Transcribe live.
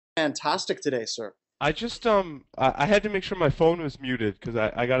Fantastic today, sir. I just I had to make sure my phone was muted because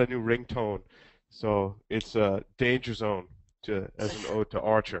I got a new ringtone, so it's Danger Zone to as an ode to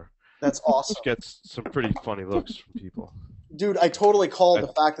Archer, That's which awesome. gets some pretty funny looks from people. Dude, I totally called I,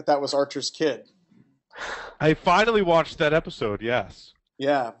 the fact that that was Archer's kid. I finally watched that episode. Yes.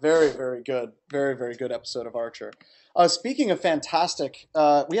 Yeah, very, very good. Very, very good episode of Archer. Speaking of fantastic,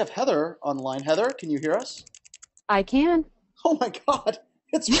 we have Heather online. Heather, can you hear us? I can. Oh my God,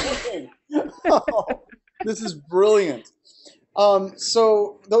 it's working. Oh, this is brilliant.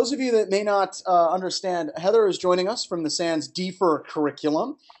 So, those of you that may not understand, Heather is joining us from the SANS DFIR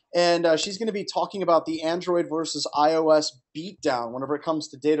curriculum, and she's going to be talking about the Android versus iOS beatdown whenever it comes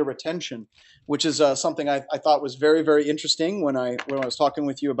to data retention, which is something I thought was very, very interesting when I was talking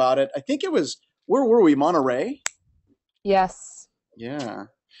with you about it. I think it was, where were we? Monterey? Yes. Yeah.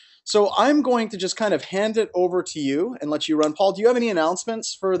 So I'm going to just kind of hand it over to you and let you run. Paul, do you have any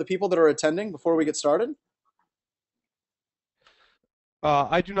announcements for the people that are attending before we get started?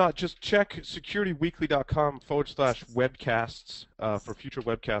 I do not. Just check securityweekly.com/webcasts for future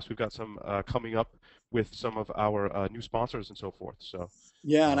webcasts. We've got some coming up with some of our new sponsors and so forth. So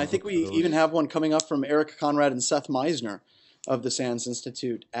Yeah, and I think look we for even those. have one coming up from Eric Conrad and Seth Meisner of the SANS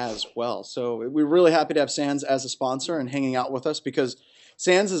Institute as well. So we're really happy to have SANS as a sponsor and hanging out with us because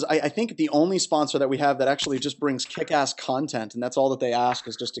SANS is, I think, the only sponsor that we have that actually just brings kick-ass content, and that's all that they ask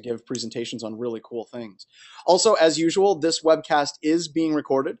is just to give presentations on really cool things. Also, as usual, this webcast is being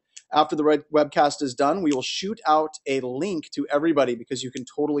recorded. After the webcast is done, we will shoot out a link to everybody because you can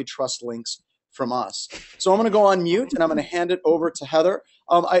totally trust links from us. So I'm going to go on mute and I'm going to hand it over to Heather.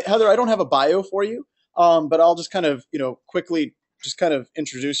 Heather, I don't have a bio for you, but I'll just kind of, quickly just kind of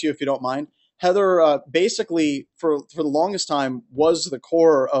introduce you if you don't mind. Heather, basically, for the longest time, was the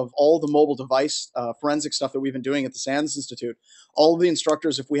core of all the mobile device forensic stuff that we've been doing at the SANS Institute. All of the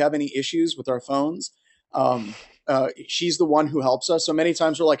instructors, if we have any issues with our phones, she's the one who helps us. So many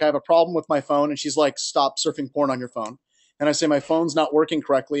times we're like, I have a problem with my phone, and she's like, stop surfing porn on your phone. And I say, my phone's not working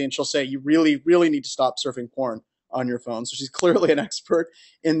correctly, and she'll say, you really, really need to stop surfing porn on your phone. So she's clearly an expert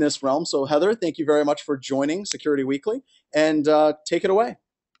in this realm. So Heather, thank you very much for joining Security Weekly, and take it away.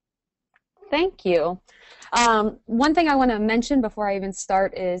 Thank you. One thing I want to mention before I even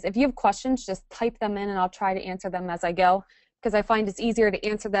start is if you have questions, just type them in and I'll try to answer them as I go because I find it's easier to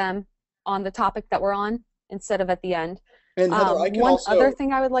answer them on the topic that we're on instead of at the end. And Heather, One other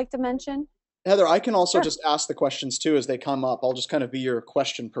thing I would like to mention. I can also Sure. just ask the questions too as they come up. I'll just kind of be your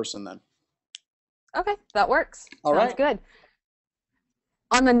question person then. Okay, that works. All Sounds right. good.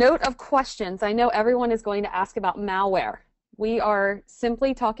 On the note of questions, I know everyone is going to ask about malware. We are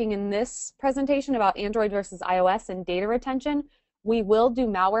simply talking in this presentation about Android versus iOS and data retention. We will do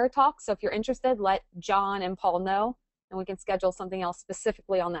malware talk, so if you're interested, let John and Paul know, and we can schedule something else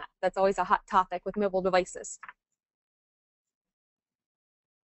specifically on that. That's always a hot topic with mobile devices.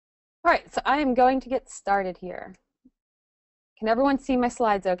 All right, so I am going to get started here. Can everyone see my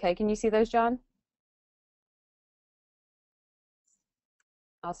slides okay? Can you see those, John?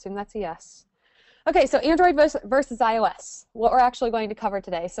 I'll assume that's a yes. Okay, so Android versus iOS, what we're actually going to cover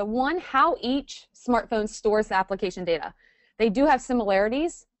today. So one, how each smartphone stores the application data. They do have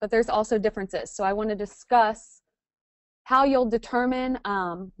similarities, but there's also differences. So I want to discuss how you'll determine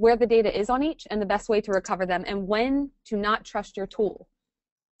where the data is on each and the best way to recover them and when to not trust your tool.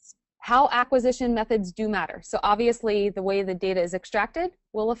 How acquisition methods do matter. So obviously the way the data is extracted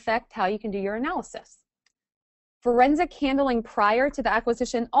will affect how you can do your analysis. Forensic handling prior to the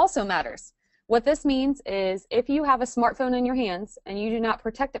acquisition also matters. What this means is if you have a smartphone in your hands and you do not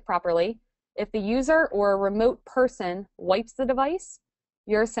protect it properly, if the user or a remote person wipes the device,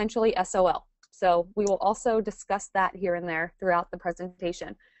 you're essentially SOL. So we will also discuss that here and there throughout the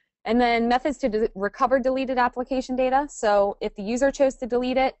presentation. And then methods to recover deleted application data. So if the user chose to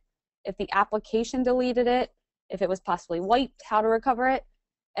delete it, if the application deleted it, if it was possibly wiped, how to recover it,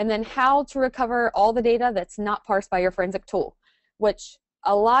 and then how to recover all the data that's not parsed by your forensic tool, which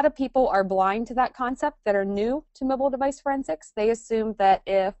a lot of people are blind to that concept that are new to mobile device forensics. They assume that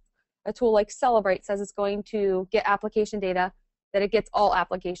if a tool like Celebrate says it's going to get application data, that it gets all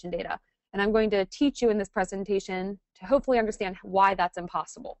application data. And I'm going to teach you in this presentation to hopefully understand why that's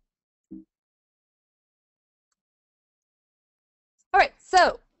impossible. All right,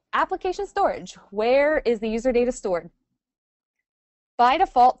 so application storage. Where is the user data stored? By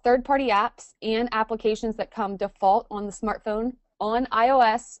default, third-party apps and applications that come default on the smartphone on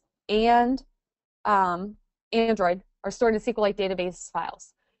iOS and Android are stored in SQLite database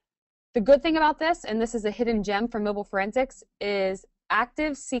files. The good thing about this, and this is a hidden gem for mobile forensics, is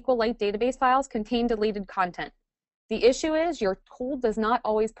active SQLite database files contain deleted content. The issue is your tool does not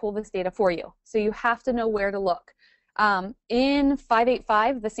always pull this data for you, so you have to know where to look. In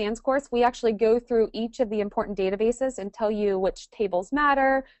 585, the SANS course, we actually go through each of the important databases and tell you which tables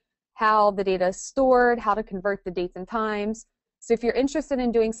matter, how the data is stored, how to convert the dates and times. So if you're interested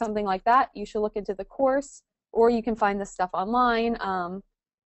in doing something like that, you should look into the course, or you can find this stuff online.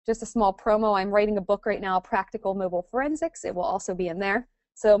 Just a small promo, I'm writing a book right now, Practical Mobile Forensics. It will also be in there.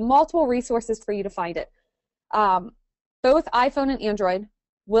 So multiple resources for you to find it. Both iPhone and Android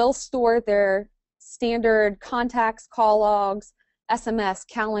will store their standard contacts, call logs, SMS,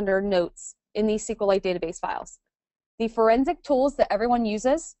 calendar, notes in these SQLite database files. The forensic tools that everyone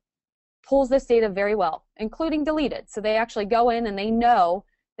uses pulls this data very well, including deleted. So they actually go in and they know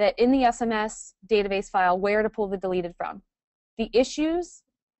that in the SMS database file where to pull the deleted from. The issues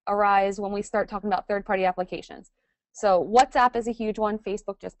arise when we start talking about third-party applications. So WhatsApp is a huge one.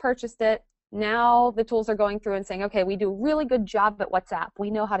 Facebook just purchased it. Now the tools are going through and saying, okay, we do a really good job at WhatsApp. We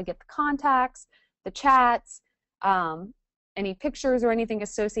know how to get the contacts, the chats, any pictures or anything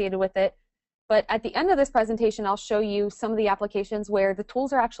associated with it. But at the end of this presentation, I'll show you some of the applications where the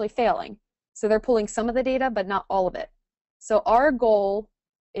tools are actually failing. So they're pulling some of the data, but not all of it. So our goal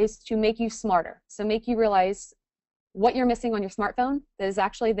is to make you smarter. So make you realize what you're missing on your smartphone that is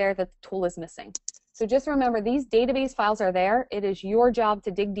actually there that the tool is missing. So just remember, these database files are there. It is your job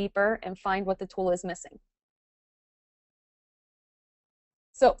to dig deeper and find what the tool is missing.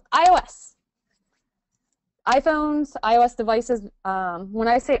 So iOS. iPhones, iOS devices, when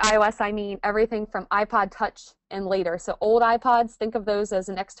I say iOS, I mean everything from iPod Touch and later. So old iPods, think of those as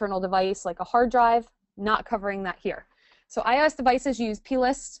an external device like a hard drive, not covering that here. So iOS devices use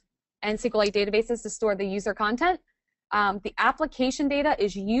plist and SQLite databases to store the user content. The application data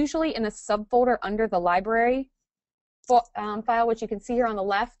is usually in a subfolder under the library file, which you can see here on the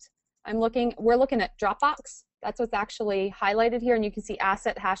left. We're looking at Dropbox. That's what's actually highlighted here, and you can see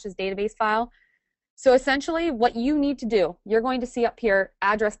asset hashes database file. So essentially what you need to do, you're going to see up here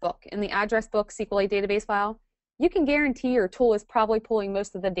address book. In the address book SQLite database file, you can guarantee your tool is probably pulling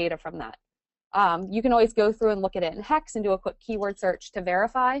most of the data from that. You can always go through and look at it in hex and do a quick keyword search to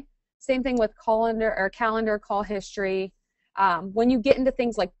verify. Same thing with calendar, call history. When you get into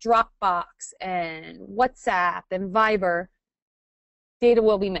things like Dropbox and WhatsApp and Viber, data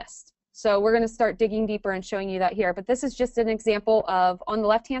will be missed. So we're going to start digging deeper and showing you that here. But this is just an example of, on the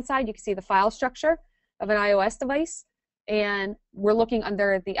left-hand side, you can see the file structure of an iOS device. And we're looking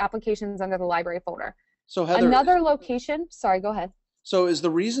under the applications under the library folder. So Heather, another location, sorry, go ahead. So is the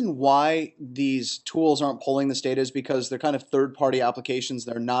reason why these tools aren't pulling this data is because they're kind of third-party applications.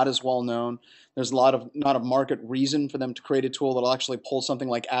 They're not as well known. There's not a market reason for them to create a tool that'll actually pull something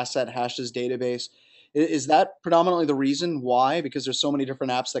like asset hashes database. Is that predominantly the reason why? Because there's so many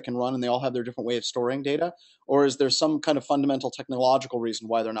different apps that can run and they all have their different way of storing data? Or is there some kind of fundamental technological reason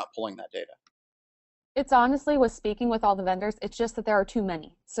why they're not pulling that data? It's honestly, with speaking with all the vendors, it's just that there are too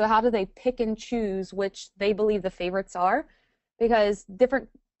many. So how do they pick and choose which they believe the favorites are? Because different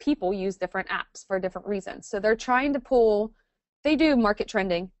people use different apps for different reasons. So they're trying to pull, they do market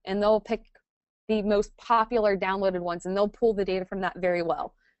trending, and they'll pick the most popular downloaded ones, and they'll pull the data from that very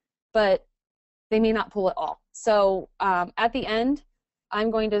well. But they may not pull it all. So at the end,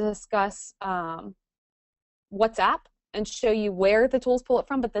 I'm going to discuss WhatsApp and show you where the tools pull it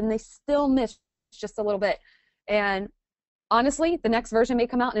from, but then they still miss just a little bit. And honestly, the next version may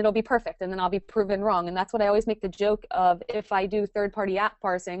come out and it'll be perfect, and then I'll be proven wrong. And that's what I always make the joke of. If I do third-party app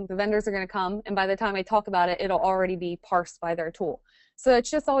parsing, the vendors are going to come, and by the time I talk about it, it'll already be parsed by their tool. So it's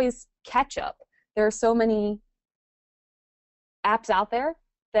just always catch-up. There are so many apps out there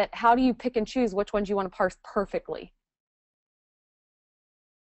that how do you pick and choose which ones you want to parse perfectly?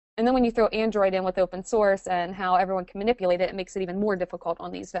 And then when you throw Android in with open source and how everyone can manipulate it, it makes it even more difficult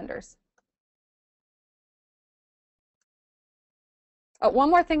on these vendors.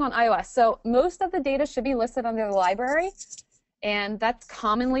 One more thing on iOS. So most of the data should be listed under the library, and that's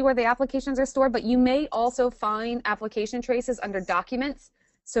commonly where the applications are stored, but you may also find application traces under documents,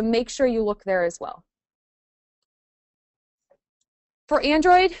 so make sure you look there as well. For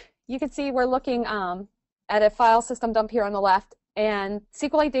Android, you can see we're looking at a file system dump here on the left, and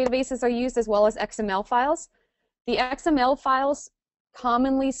SQLite databases are used as well as XML files. The XML files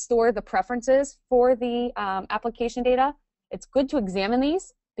commonly store the preferences for the application data. It's good to examine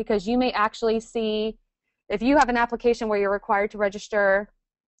these because you may actually see, if you have an application where you're required to register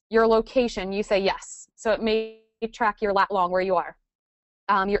your location, you say yes. So it may track your lat long where you are,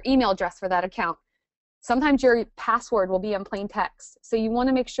 your email address for that account. Sometimes your password will be in plain text. So you want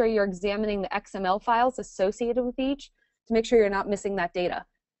to make sure you're examining the XML files associated with each to make sure you're not missing that data.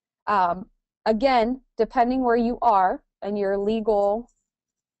 Again, depending where you are and your legal,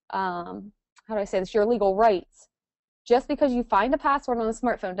 how do I say this, your legal rights, just because you find a password on a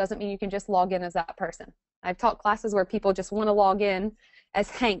smartphone doesn't mean you can just log in as that person. I've taught classes where people just want to log in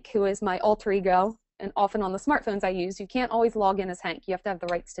as Hank, who is my alter ego, and often on the smartphones I use, you can't always log in as Hank. You have to have the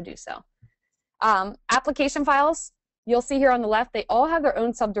rights to do so. Application files, you'll see here on the left, they all have their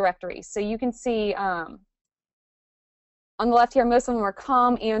own subdirectories. So you can see on the left here, most of them are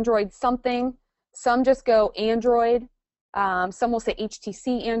COM, Android, something. Some just go Android. Some will say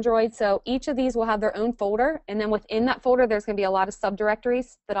HTC Android. So each of these will have their own folder. And then within that folder, there's going to be a lot of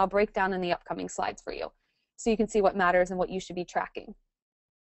subdirectories that I'll break down in the upcoming slides for you. So you can see what matters and what you should be tracking.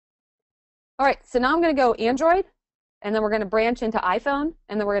 All right, so now I'm going to go Android, and then we're going to branch into iPhone,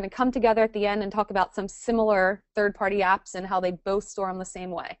 and then we're going to come together at the end and talk about some similar third-party apps and how they both store them the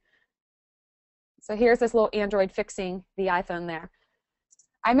same way. So here's this little Android fixing the iPhone there.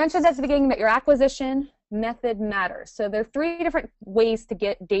 I mentioned at the beginning that your acquisition method matters. So there are 3 different ways to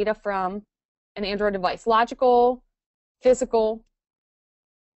get data from an Android device: logical, physical,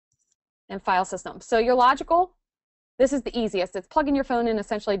 and file system. So your logical, this is the easiest. It's plugging your phone in,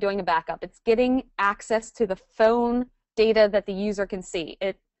 essentially doing a backup. It's getting access to the phone data that the user can see.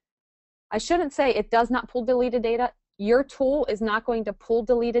 I shouldn't say it does not pull deleted data. Your tool is not going to pull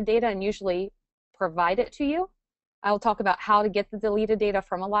deleted data and usually provide it to you. I will talk about how to get the deleted data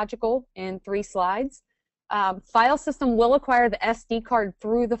from a logical in 3 slides. File system will acquire the SD card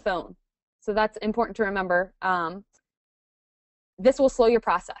through the phone. So that's important to remember. This will slow your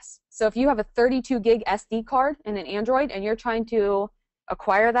process. So if you have a 32 gig SD card in an Android and you're trying to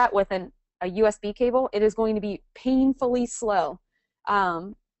acquire that with a USB cable, it is going to be painfully slow.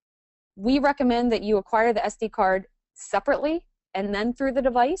 We recommend that you acquire the SD card separately and then through the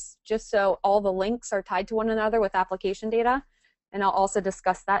device, just so all the links are tied to one another with application data. And I'll also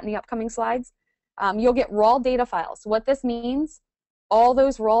discuss that in the upcoming slides. You'll get raw data files. What this means, all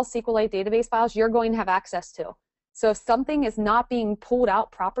those raw SQLite database files you're going to have access to. So if something is not being pulled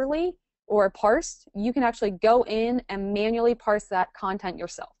out properly or parsed, you can actually go in and manually parse that content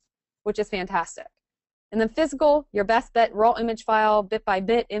yourself, which is fantastic. And then physical, your best bet, raw image file, bit by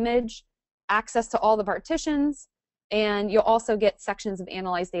bit image, access to all the partitions, and you'll also get sections of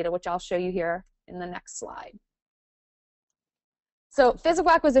analyzed data, which I'll show you here in the next slide. So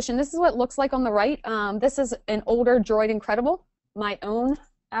physical acquisition, this is what it looks like on the right. This is an older Droid Incredible, my own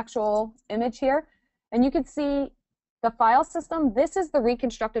actual image here. And you can see the file system. This is the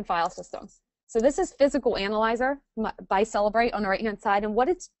reconstructed file system. So this is Physical Analyzer by Celebrate on the right-hand side. And what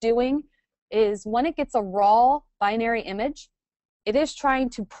it's doing is when it gets a raw binary image, it is trying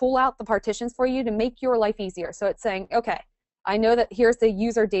to pull out the partitions for you to make your life easier. So it's saying, okay, I know that here's the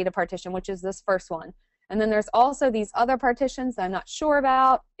user data partition, which is this first one. And then there's also these other partitions that I'm not sure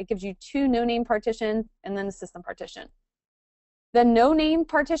about. It gives you 2 no-name partitions and then the system partition. The no-name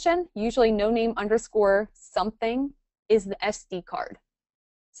partition, usually no-name underscore something, is the SD card.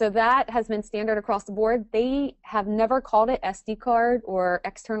 So that has been standard across the board. They have never called it SD card or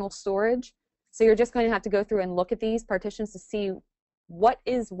external storage. So you're just going to have to go through and look at these partitions to see what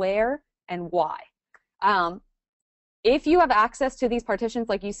is where and why. If you have access to these partitions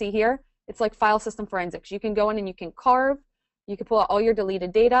like you see here, it's like file system forensics. You can go in and you can carve, you can pull out all your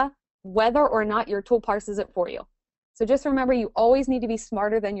deleted data, whether or not your tool parses it for you. So just remember, you always need to be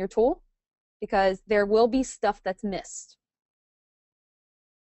smarter than your tool because there will be stuff that's missed.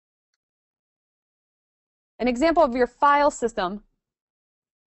 An example of your file system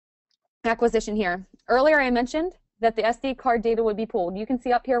acquisition here. Earlier I mentioned that the SD card data would be pulled. You can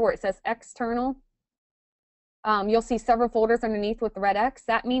see up here where it says external. You'll see several folders underneath with the red X.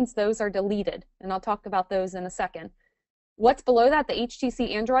 That means those are deleted, and I'll talk about those in a second. What's below that, the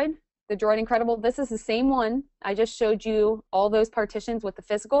HTC Android, the Droid Incredible, this is the same one. I just showed you all those partitions with the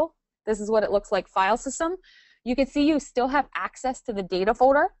physical. This is what it looks like, file system. You can see you still have access to the data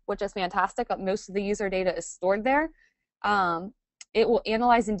folder, which is fantastic. Most of the user data is stored there. It will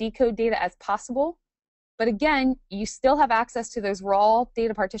analyze and decode data as possible. But again, you still have access to those raw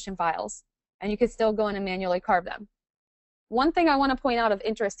data partition files, and you can still go in and manually carve them. One thing I want to point out of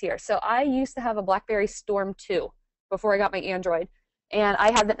interest here. So I used to have a BlackBerry Storm 2 before I got my Android, and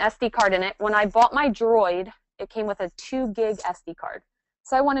I had an SD card in it. When I bought my Droid, it came with a 2 gig SD card.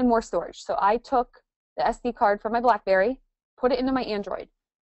 So I wanted more storage. So I took the SD card from my BlackBerry, put it into my Android.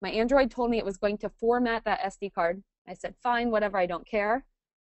 My Android told me it was going to format that SD card. I said, fine, whatever, I don't care.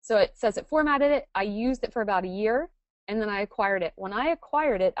 So it says it formatted it. I used it for about a year, and then I acquired it. When I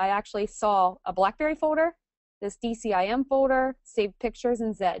acquired it, I actually saw a BlackBerry folder, this DCIM folder, saved pictures,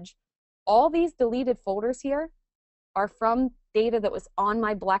 and Zedge. All these deleted folders here are from data that was on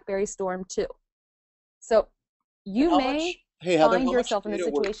my BlackBerry Storm 2. So you may Hey Heather, find yourself in a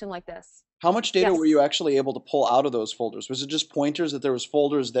situation like this. how much data Yes. were you actually able to pull out of those folders? Was it just pointers that there was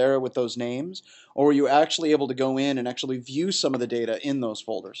folders there with those names, or were you actually able to go in and actually view some of the data in those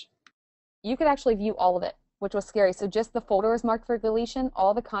folders? You could actually view all of it, which was scary. So just the folder is marked for deletion.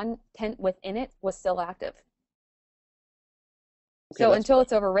 All the content within it was still active. Okay, So that's until good.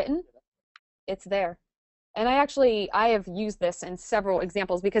 it's overwritten, it's there. And I have used this in several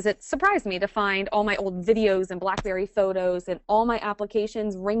examples because it surprised me to find all my old videos and BlackBerry photos and all my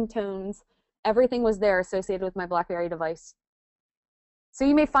applications, ringtones, everything was there associated with my BlackBerry device. So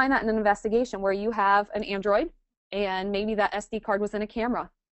you may find that in an investigation where you have an Android and maybe that SD card was in a camera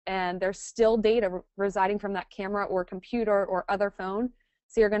and there's still data residing from that camera or computer or other phone.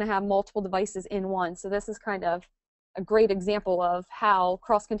 So you're going to have multiple devices in one. So this is kind of a great example of how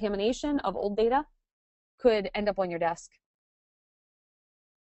cross-contamination of old data could end up on your desk.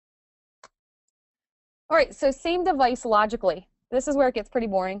 All right, so same device logically. This is where it gets pretty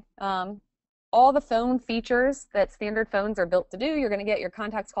boring. All the phone features that standard phones are built to do, you're going to get your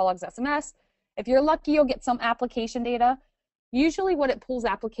contacts, call logs, SMS. If you're lucky, you'll get some application data. Usually what it pulls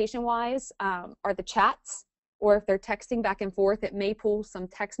application-wise are the chats, or if they're texting back and forth, it may pull some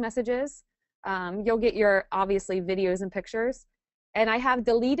text messages. You'll get your, obviously, videos and pictures. And I have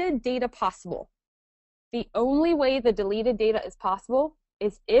deleted data possible. The only way the deleted data is possible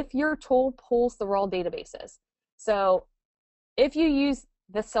is if your tool pulls the raw databases. So if you use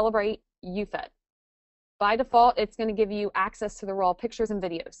the Celebrate UFED, by default, it's going to give you access to the raw pictures and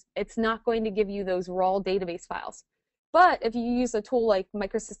videos. It's not going to give you those raw database files. But if you use a tool like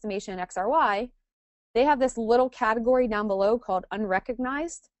Microsystemation XRY, they have this little category down below called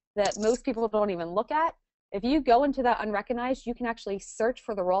unrecognized that most people don't even look at. If you go into that unrecognized, you can actually search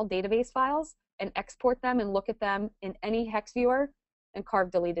for the raw database files and export them and look at them in any hex viewer and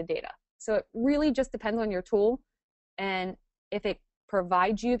carve deleted data. So it really just depends on your tool and if it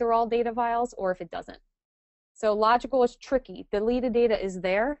provides you the raw data files or if it doesn't. So logical is tricky. Deleted data is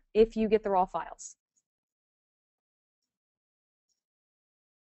there if you get the raw files.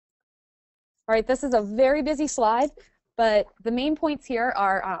 All right, this is a very busy slide, but the main points here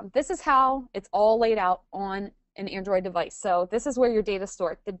are this is how it's all laid out on an Android device. So this is where your data is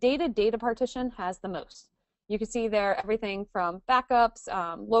stored. The data partition has the most. You can see there everything from backups,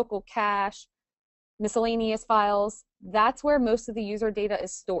 local cache, miscellaneous files. That's where most of the user data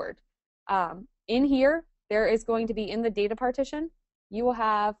is stored. In here, there is going to be in the data partition, you will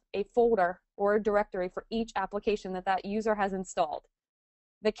have a folder or a directory for each application that that user has installed.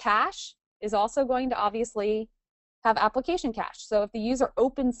 The cache is also going to obviously have application cache. So if the user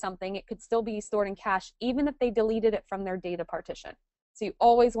opens something, it could still be stored in cache even if they deleted it from their data partition. So you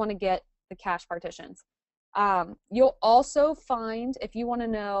always want to get the cache partitions. You'll also find, if you want to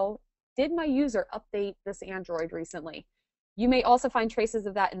know, did my user update this Android recently? You may also find traces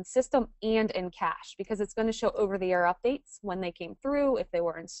of that in system and in cache because it's going to show over-the-air updates when they came through, if they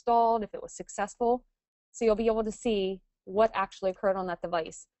were installed, if it was successful. So you'll be able to see what actually occurred on that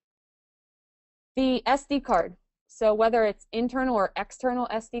device. The SD card, so whether it's internal or external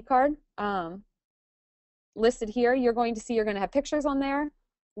SD card, listed here, you're going to see you're going to have pictures on there.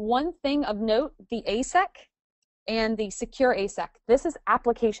 One thing of note, the ASEC and the secure ASEC. This is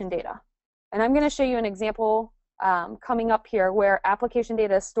application data. And I'm going to show you an example coming up here where application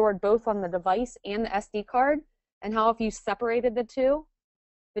data is stored both on the device and the SD card, and how if you separated the two,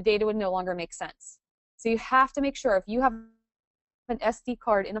 the data would no longer make sense. So you have to make sure if you have an SD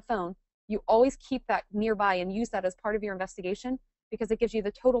card in a phone, you always keep that nearby and use that as part of your investigation because it gives you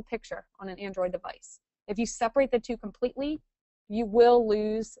the total picture on an Android device. If you separate the two completely, you will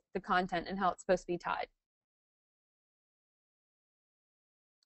lose the content and how it's supposed to be tied.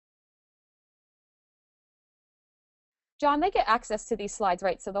 John, they get access to these slides,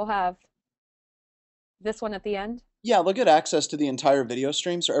 right? So they'll have this one at the end? Yeah, they'll get access to the entire video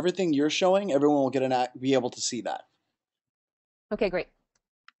stream. So everything you're showing, everyone will get be able to see that. Okay, great.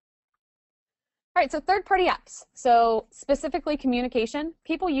 All right, so third-party apps. So specifically communication.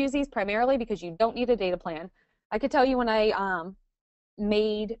 People use these primarily because you don't need a data plan. I could tell you when I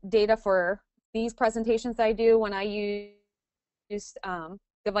made data for these presentations that I do, when I used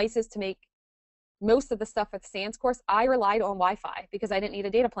devices to make most of the stuff at the SANS course, I relied on Wi-Fi because I didn't need a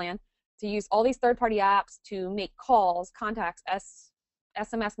data plan to use all these third-party apps to make calls, contacts,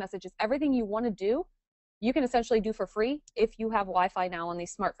 SMS messages, everything you want to do, you can essentially do for free if you have Wi-Fi now on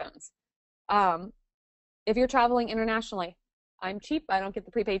these smartphones. If you're traveling internationally, I'm cheap. I don't get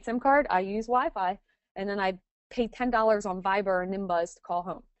the prepaid SIM card. I use Wi-Fi, and then I pay $10 on Viber or Nimbuzz to call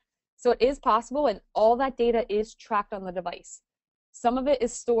home. So it is possible, and all that data is tracked on the device. Some of it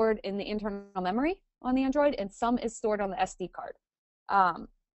is stored in the internal memory on the Android, and some is stored on the SD card.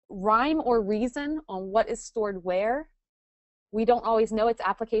 Rhyme or reason on what is stored where, we don't always know. It's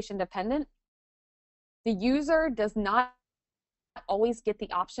application dependent. The user does not always get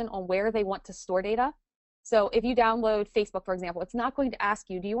the option on where they want to store data. So if you download Facebook, for example, it's not going to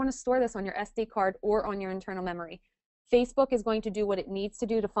ask you, do you want to store this on your SD card or on your internal memory? Facebook is going to do what it needs to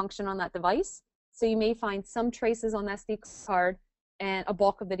do to function on that device. So you may find some traces on the SD card and a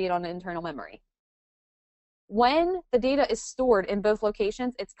bulk of the data on the internal memory. When the data is stored in both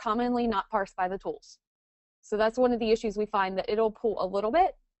locations, it's commonly not parsed by the tools. So that's one of the issues we find, that it'll pull a little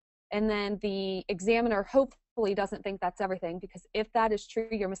bit, and then the examiner hopefully doesn't think that's everything, because if that is true,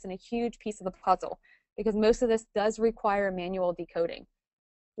 you're missing a huge piece of the puzzle, because most of this does require manual decoding.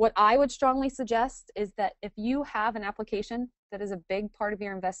 What I would strongly suggest is that if you have an application that is a big part of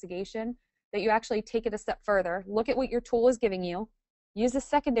your investigation, that you actually take it a step further, look at what your tool is giving you, use a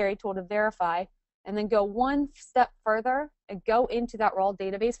secondary tool to verify, and then go one step further and go into that raw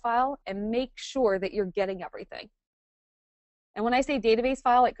database file and make sure that you're getting everything. And when I say database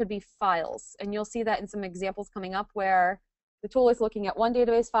file, it could be files. And you'll see that in some examples coming up where the tool is looking at one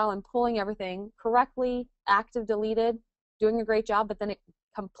database file and pulling everything correctly, active deleted, doing a great job, but then it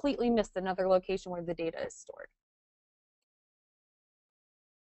completely missed another location where the data is stored.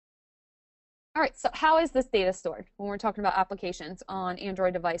 All right, so how is this data stored when we're talking about applications on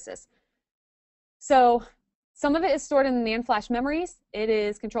Android devices? So some of it is stored in the NAND flash memories. It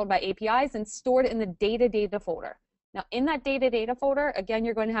is controlled by APIs and stored in the data folder. Now in that data folder, again,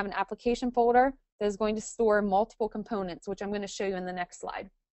 you're going to have an application folder that is going to store multiple components, which I'm going to show you in the next slide.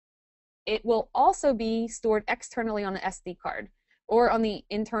 It will also be stored externally on an SD card or on the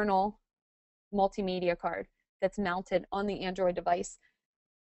internal multimedia card that's mounted on the Android device.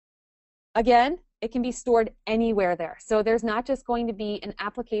 Again, it can be stored anywhere there. So there's not just going to be an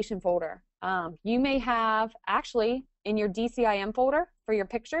application folder. You may have, actually, in your DCIM folder for your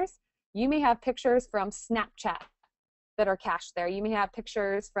pictures, you may have pictures from Snapchat that are cached there. You may have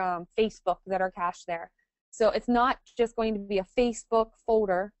pictures from Facebook that are cached there. So it's not just going to be a Facebook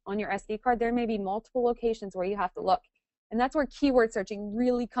folder on your SD card. There may be multiple locations where you have to look. And that's where keyword searching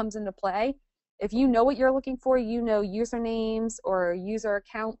really comes into play. If you know what you're looking for, you know usernames or user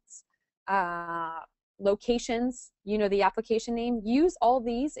accounts, locations, you know the application name, use all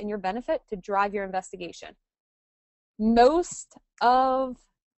these in your benefit to drive your investigation. Most of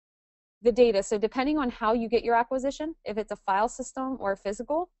the data, so depending on how you get your acquisition, if it's a file system or a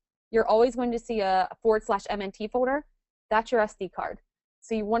physical, you're always going to see a /MNT folder. That's your SD card.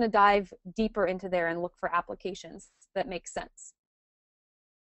 So you want to dive deeper into there and look for applications that make sense.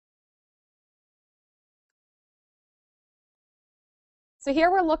 So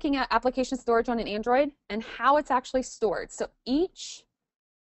here we're looking at application storage on an Android and how it's actually stored. So each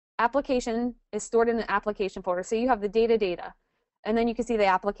application is stored in an application folder. So you have the data, and then you can see the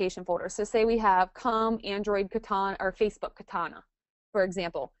application folder. So say we have Android Katana or Facebook Katana, for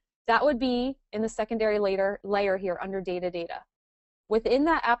example. That would be in the secondary layer here under data. Within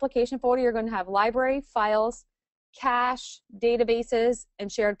that application folder, you're going to have library, files, cache, databases,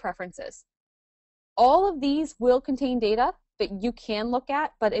 and shared preferences. All of these will contain data that you can look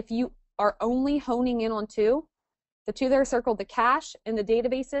at, but if you are only honing in on two, the two that are circled, the cache and the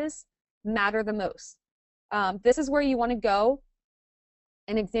databases, matter the most. This is where you want to go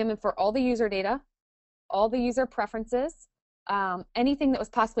and examine for all the user data, all the user preferences. Anything that was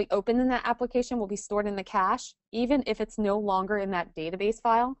possibly open in that application will be stored in the cache, even if it's no longer in that database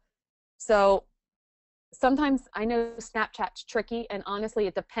file. So sometimes I know Snapchat's tricky, and honestly,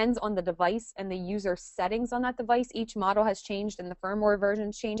 it depends on the device and the user settings on that device. Each model has changed, and the firmware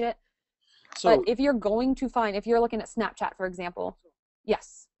versions change it. So, but if you're going to find, if you're looking at Snapchat, for example,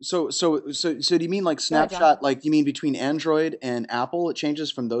 yes. So do you mean like Snapchat, like you mean between Android and Apple, it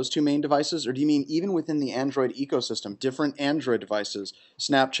changes from those two main devices? Or do you mean even within the Android ecosystem, different Android devices,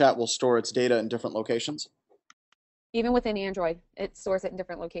 Snapchat will store its data in different locations? Even within Android, it stores it in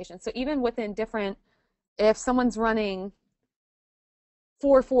different locations. So even within different, if someone's running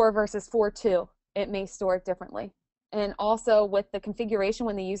 4.4 versus 4.2, it may store it differently. And also with the configuration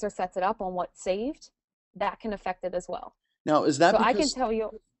when the user sets it up on what's saved, that can affect it as well. Now, is that so because... I can tell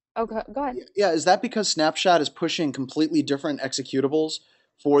you... Oh, go ahead. Yeah, is that because Snapchat is pushing completely different executables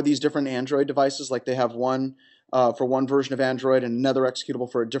for these different Android devices? Like they have one for one version of Android and another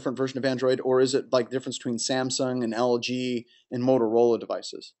executable for a different version of Android? Or is it like the difference between Samsung and LG and Motorola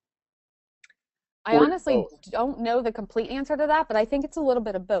devices? I honestly don't know the complete answer to that, but I think it's a little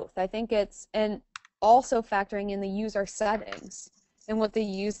bit of both. I think it's, and also factoring in the user settings. and what the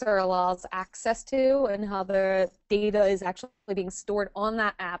user allows access to and how the data is actually being stored on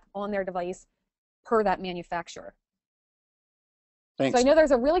that app, on their device, per that manufacturer. Thanks. So I know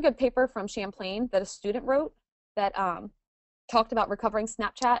there's a really good paper from Champlain that a student wrote that talked about recovering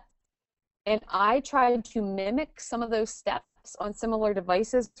Snapchat. And I tried to mimic some of those steps on similar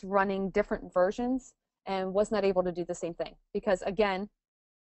devices running different versions and was not able to do the same thing because, again,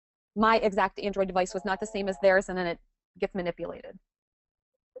 my exact Android device was not the same as theirs, and then it gets manipulated.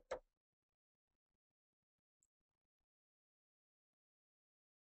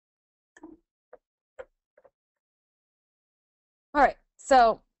 All right,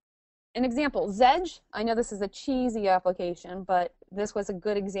 so an example, Zedge. I know this is a cheesy application, but this was a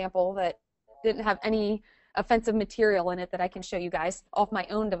good example that didn't have any offensive material in it that I can show you guys off my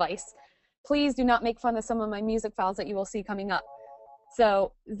own device. Please do not make fun of some of my music files that you will see coming up.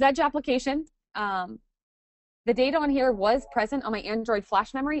 So Zedge application, the data on here was present on my Android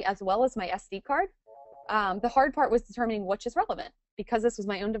flash memory as well as my SD card. The hard part was determining which is relevant. Because this was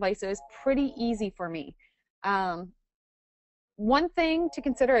my own device, it was pretty easy for me. One thing to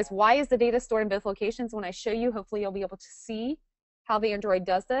consider is why is the data stored in both locations? When I show you, hopefully you'll be able to see how the Android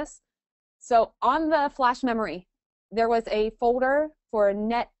does this. So on the flash memory, there was a folder for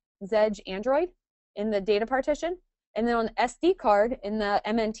NetZedge Android in the data partition. And then on the SD card in the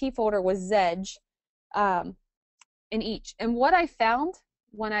MNT folder was Zedge in each. And what I found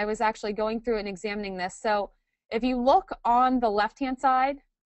when I was actually going through and examining this, so if you look on the left-hand side,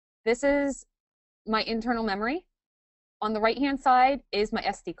 this is my internal memory. On the right-hand side is my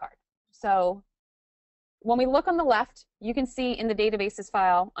SD card. So when we look on the left, you can see in the databases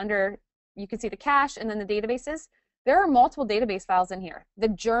file under, you can see the cache and then the databases. There are multiple database files in here. The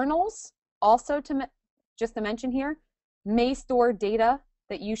journals, also just to mention here, may store data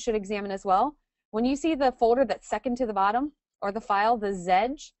that you should examine as well. When you see the folder that's second to the bottom, or the file, the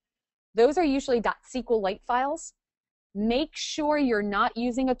Zedge, those are usually .SQLite files. Make sure you're not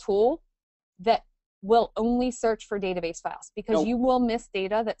using a tool that will only search for database files because you will miss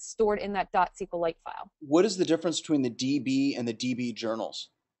data that's stored in that .SQLite file. What is the difference between the DB and the DB journals?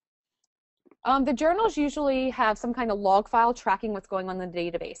 The journals usually have some kind of log file tracking what's going on in the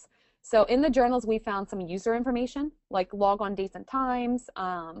database. So in the journals, we found some user information, like log on dates and times,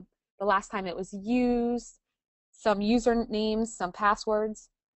 the last time it was used, some usernames, some passwords.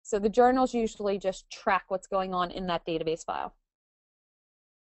 So the journals usually just track what's going on in that database file.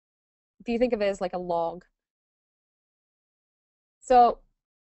 If you think of it as like a log. So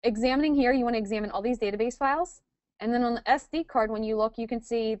examining here, you want to examine all these database files. And then on the SD card, when you look, you can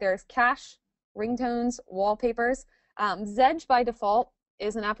see there's cache, ringtones, wallpapers. Zedge by default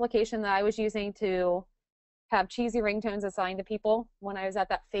is an application that I was using to have cheesy ringtones assigned to people when I was at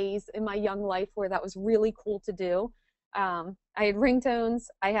that phase in my young life where that was really cool to do. I had ringtones,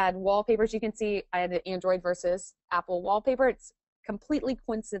 I had wallpapers. You can see I had an Android versus Apple wallpaper. It's completely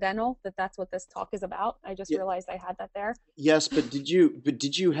coincidental that that's what this talk is about. I just realized I had that there. Yes, but did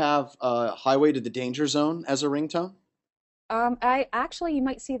you have Highway to the Danger Zone as a ringtone? I actually, you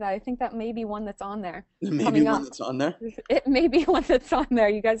might see that. I think that may be one that's on there. Maybe one that's on there? It may be one that's on there.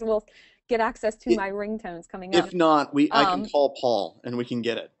 You guys will get access to my ringtones coming up. If not, I can call Paul and we can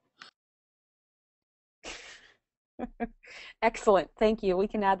get it. Excellent. Thank you. We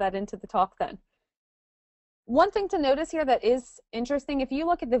can add that into the talk then. One thing to notice here that is interesting, if you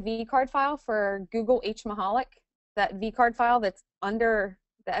look at the vCard file for Google H Mahalik, that vCard file that's under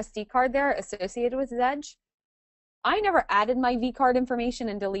the SD card there associated with Zedge, I never added my vCard information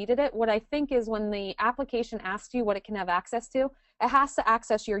and deleted it. What I think is when the application asks you what it can have access to, it has to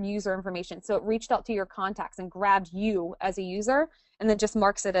access your user information. So it reached out to your contacts and grabbed you as a user and then just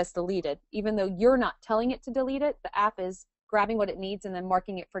marks it as deleted. Even though you're not telling it to delete it, the app is grabbing what it needs and then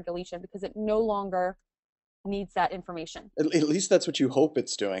marking it for deletion because it no longer needs that information. At least that's what you hope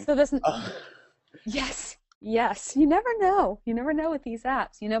it's doing. So this, yes, you never know. You never know with these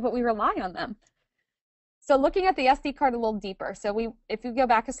apps, but we rely on them. So looking at the SD card a little deeper. So if you go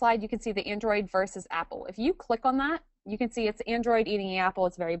back a slide, you can see the Android versus Apple. If you click on that, you can see it's Android eating the apple.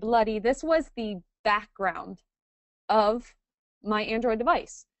 It's very bloody. This was the background of my Android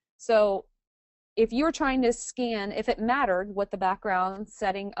device. So if you were trying to scan, if it mattered what the background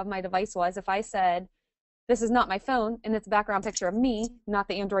setting of my device was, if I said, this is not my phone, and it's a background picture of me, not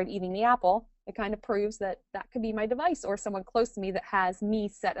the Android eating the apple, it kind of proves that that could be my device or someone close to me that has me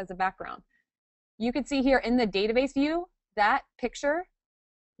set as a background. You can see here in the database view, that picture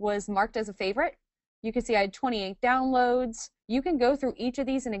was marked as a favorite. You can see I had 28 downloads. You can go through each of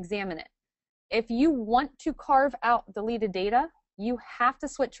these and examine it. If you want to carve out deleted data, you have to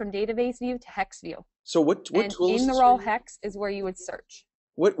switch from database view to hex view. So what And tools in the is raw hex is where you would search.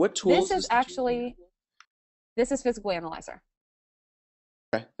 what tools This is actually, this is Physical Analyzer.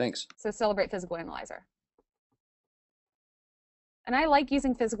 Okay, thanks. So Celebrate Physical Analyzer. And I like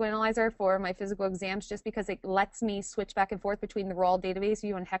using Physical Analyzer for my physical exams just because it lets me switch back and forth between the raw database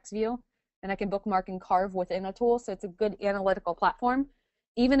view and hex view. And I can bookmark and carve within a tool. So it's a good analytical platform.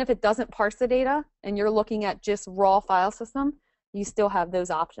 Even if it doesn't parse the data and you're looking at just raw file system, you still have those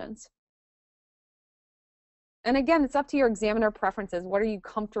options. And again, it's up to your examiner preferences. What are you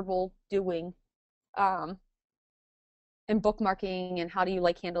comfortable doing in bookmarking, and how do you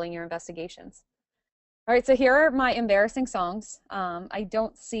like handling your investigations? All right, so here are my embarrassing songs. I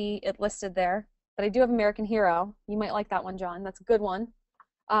don't see it listed there, but I do have American Hero. You might like that one, John. That's a good one.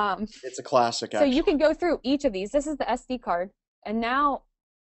 It's a classic, so actually. you can go through each of these. This is the SD card. And now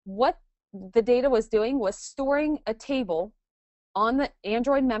what the data was doing was storing a table on the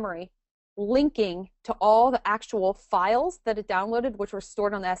Android memory, linking to all the actual files that it downloaded, which were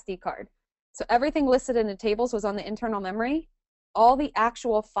stored on the SD card. So everything listed in the tables was on the internal memory. All the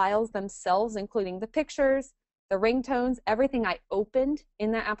actual files themselves, including the pictures, the ringtones, everything I opened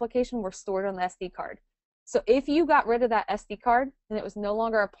in that application were stored on the SD card. So if you got rid of that SD card and it was no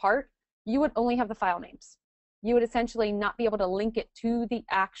longer a part, you would only have the file names. You would essentially not be able to link it to the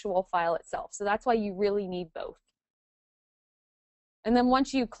actual file itself. So that's why you really need both. And then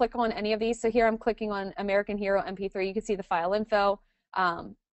once you click on any of these, so here I'm clicking on American Hero MP3, you can see the file info.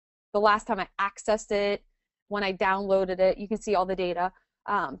 The last time I accessed it, when I downloaded it, you can see all the data.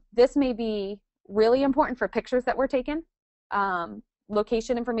 This may be really important for pictures that were taken,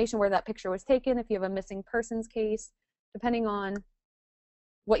 location information where that picture was taken, if you have a missing persons case, depending on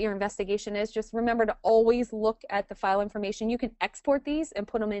what your investigation is. Just remember to always look at the file information. You can export these and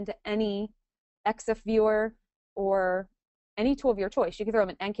put them into any EXIF viewer or any tool of your choice. You can throw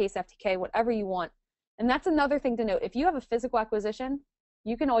them in NCase, FTK, whatever you want. And that's another thing to note. If you have a physical acquisition,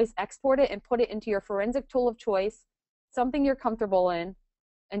 you can always export it and put it into your forensic tool of choice, something you're comfortable in,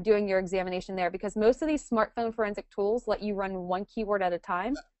 and doing your examination there, because most of these smartphone forensic tools let you run one keyword at a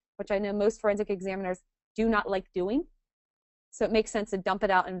time, which I know most forensic examiners do not like doing. So it makes sense to dump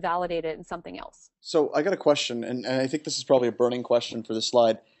it out and validate it in something else. So I got a question, and I think this is probably a burning question for the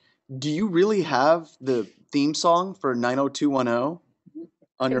slide. Do you really have the theme song for 90210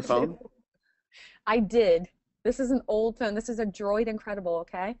 on your phone? I did. This is an old phone. This is a Droid Incredible,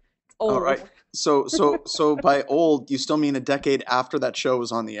 okay? It's old. All right. So by old, you still mean a decade after that show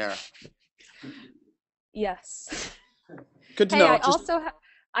was on the air? Yes. Good to Hey, know. I also have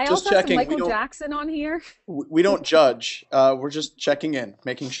checking. some Michael Jackson on here. We don't judge. We're just checking in,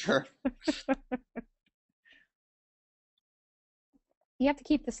 making sure. You have to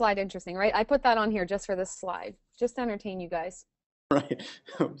keep the slide interesting, right? I put that on here just for this slide, just to entertain you guys. Right.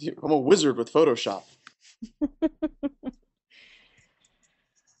 I'm a wizard with Photoshop.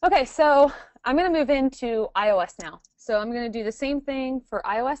 Okay, so I'm going to move into iOS now. So I'm going to do the same thing for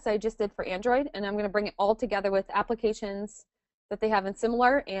iOS I just did for Android, and I'm going to bring it all together with applications that they have in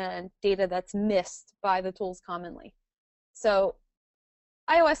similar and data that's missed by the tools commonly. So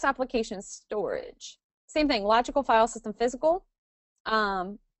iOS application storage. Same thing, logical file system physical.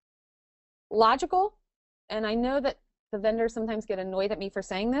 Logical, and I know that the vendors sometimes get annoyed at me for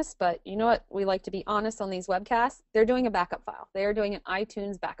saying this, but you know what? We like to be honest on these webcasts. They're doing a backup file. They are doing an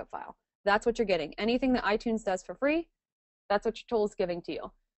iTunes backup file. That's what you're getting. Anything that iTunes does for free, that's what your tool is giving to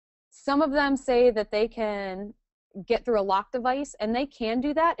you. Some of them say that they can get through a locked device, and they can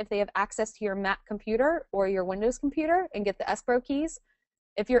do that if they have access to your Mac computer or your Windows computer and get the escrow keys.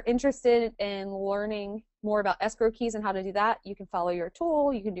 If you're interested in learning more about escrow keys and how to do that, you can follow your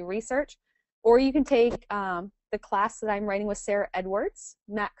tool, you can do research, or you can take the class that I'm writing with Sarah Edwards,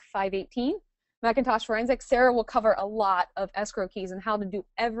 Mac 518, Macintosh Forensics. Sarah will cover a lot of escrow keys and how to do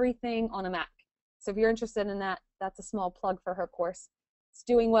everything on a Mac. So if you're interested in that, that's a small plug for her course. It's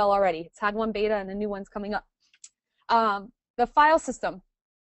doing well already. It's had one beta and a new one's coming up. The file system,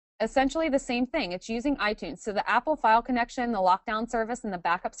 essentially the same thing. It's using iTunes. So the Apple file connection, the lockdown service, and the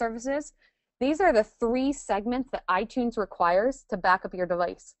backup services, these are the three segments that iTunes requires to back up your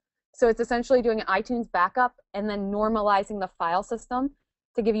device. So it's essentially doing an iTunes backup and then normalizing the file system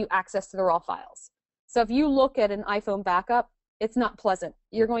to give you access to the raw files. So if you look at an iPhone backup, it's not pleasant.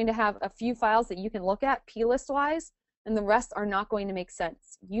 You're going to have a few files that you can look at plist wise, and the rest are not going to make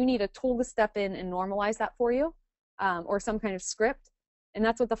sense. You need a tool to step in and normalize that for you, or some kind of script, and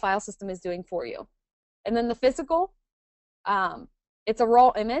that's what the file system is doing for you. And then the physical, it's a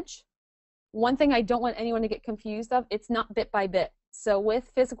raw image. One thing I don't want anyone to get confused of, it's not bit by bit. So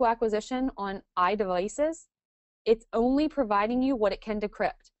with physical acquisition on iDevices, it's only providing you what it can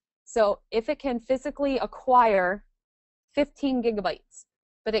decrypt. So if it can physically acquire 15 gigabytes,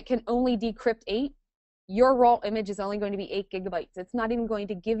 but it can only decrypt 8, your raw image is only going to be 8 gigabytes. It's not even going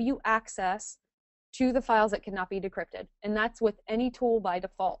to give you access to the files that cannot be decrypted. And that's with any tool by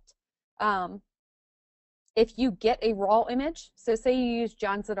default. If you get a raw image, so say you use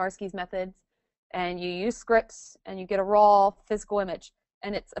John Zdarsky's methods and you use scripts and you get a raw physical image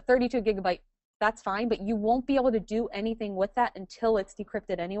and it's a 32 gigabyte, that's fine, but you won't be able to do anything with that until it's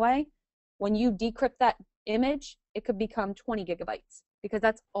decrypted anyway. When you decrypt that image, it could become 20 gigabytes because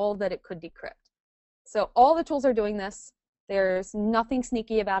that's all that it could decrypt. So all the tools are doing this. There's nothing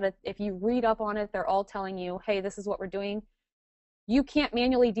sneaky about it. If you read up on it, they're all telling you, hey, this is what we're doing. You can't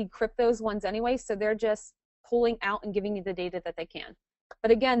manually decrypt those ones anyway, so they're just pulling out and giving you the data that they can.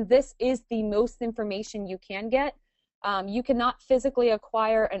 But again, this is the most information you can get. You cannot physically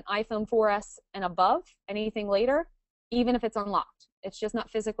acquire an iPhone 4S and above, anything later, even if it's unlocked. It's just not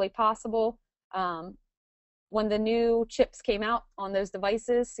physically possible. When the new chips came out on those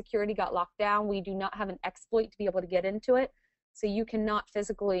devices, security got locked down. We do not have an exploit to be able to get into it, so you cannot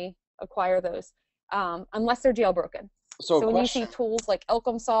physically acquire those unless they're jailbroken. So when you see tools like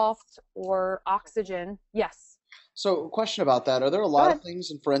Elcomsoft or Oxygen, yes. So question about that. Are there a lot of things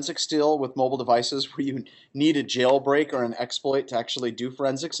in forensics still with mobile devices where you need a jailbreak or an exploit to actually do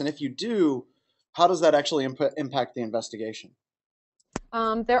forensics? And if you do, how does that actually impact the investigation?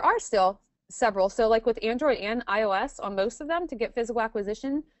 There are still several. So like with Android and iOS, on most of them, to get physical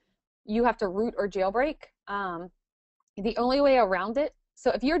acquisition, you have to root or jailbreak. The only way around it, so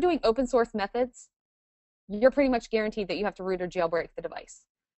if you're doing open source methods, you're pretty much guaranteed that you have to root or jailbreak the device.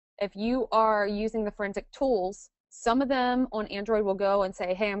 If you are using the forensic tools, some of them on Android will go and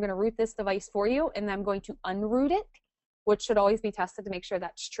say, hey, I'm going to root this device for you, and then I'm going to unroot it, which should always be tested to make sure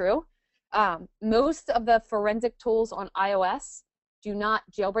that's true. Most of the forensic tools on iOS do not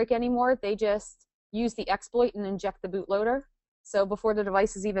jailbreak anymore. They just use the exploit and inject the bootloader. So before the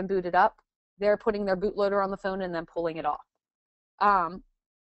device is even booted up, they're putting their bootloader on the phone and then pulling it off.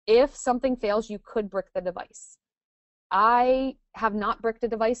 If something fails, you could brick the device. I have not bricked a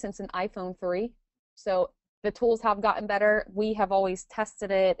device since an iPhone 3, so the tools have gotten better. We have always tested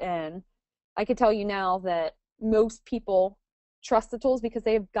it, and I can tell you now that most people trust the tools because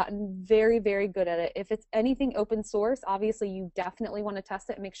they have gotten very, very good at it. If it's anything open source, obviously you definitely want to test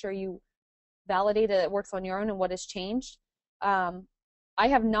it and make sure you validate that it works on your own and what has changed. I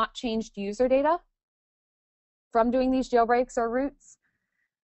have not changed user data from doing these jailbreaks or roots,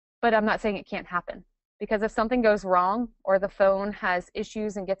 but I'm not saying it can't happen. Because if something goes wrong or the phone has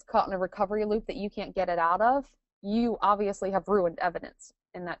issues and gets caught in a recovery loop that you can't get it out of, you obviously have ruined evidence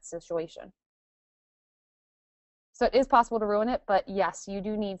in that situation. So it is possible to ruin it, but yes, you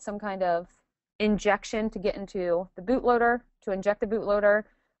do need some kind of injection to get into the bootloader, to inject the bootloader,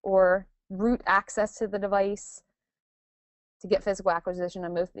 or root access to the device to get physical acquisition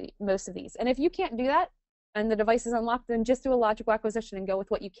on most of these. And if you can't do that, and the device is unlocked, then just do a logical acquisition and go with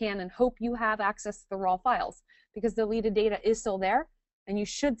what you can and hope you have access to the raw files, because deleted data is still there and you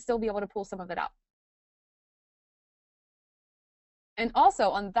should still be able to pull some of it out. And also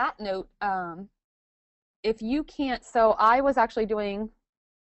on that note, if you can't, so I was actually doing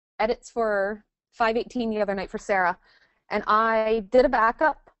edits for 518 the other night for Sarah, and I did a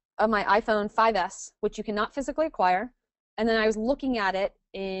backup of my iPhone 5S, which you cannot physically acquire, and then I was looking at it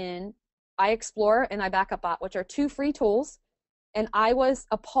in iExplorer and iBackupBot, which are two free tools, and I was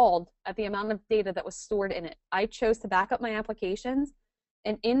appalled at the amount of data that was stored in it. I chose to back up my applications,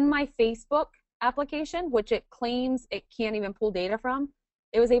 and in my Facebook application, which it claims it can't even pull data from,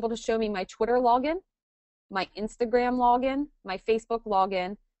 it was able to show me my Twitter login, my Instagram login, my Facebook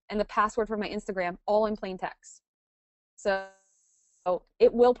login, and the password for my Instagram, all in plain text. So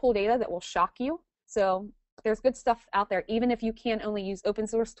it will pull data that will shock you. So there's good stuff out there, even if you can only use open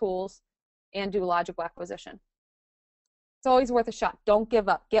source tools and do logical acquisition. It's always worth a shot. Don't give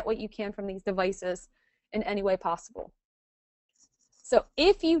up. Get what you can from these devices in any way possible. So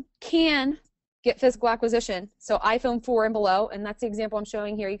if you can get physical acquisition, so iPhone 4 and below, and that's the example I'm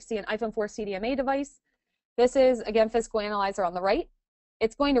showing here. You can see an iPhone 4 CDMA device. This is, again, Physical Analyzer on the right.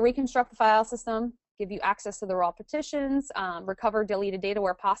 It's going to reconstruct the file system, give you access to the raw partitions, recover deleted data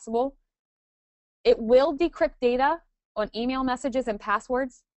where possible. It will decrypt data on email messages and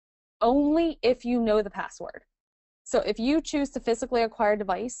passwords only if you know the password. So if you choose to physically acquire a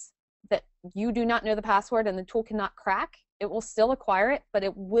device that you do not know the password and the tool cannot crack, it will still acquire it, but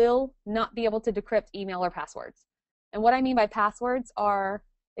it will not be able to decrypt email or passwords. And what I mean by passwords are,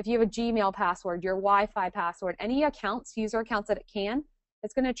 if you have a Gmail password, your Wi-Fi password, any accounts, user accounts that it can,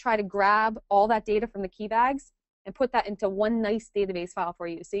 it's going to try to grab all that data from the key bags and put that into one nice database file for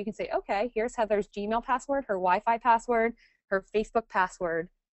you. So you can say, okay, here's Heather's Gmail password, her Wi-Fi password, her Facebook password,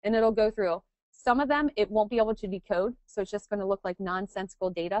 and it'll go through. Some of them it won't be able to decode, so it's just going to look like nonsensical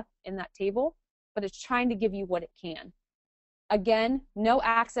data in that table, but it's trying to give you what it can. Again, no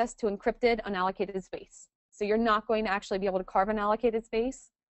access to encrypted unallocated space. So you're not going to actually be able to carve unallocated space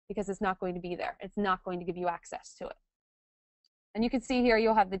because it's not going to be there. It's not going to give you access to it. And you can see here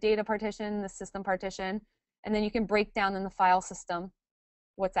you'll have the data partition, the system partition, and then you can break down in the file system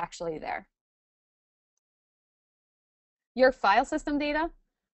what's actually there. Your file system data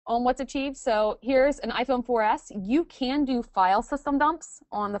on what's achieved. So here's an iPhone 4S. You can do file system dumps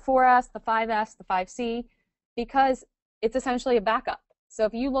on the 4S, the 5S, the 5C, because it's essentially a backup. So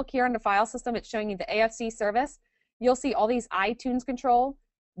if you look here in the file system, it's showing you the AFC service. You'll see all these iTunes control.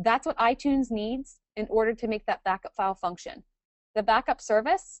 That's what iTunes needs in order to make that backup file function. The backup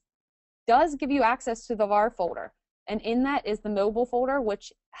service does give you access to the var folder. And in that is the mobile folder,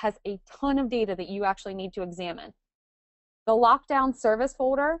 which has a ton of data that you actually need to examine. The lockdown service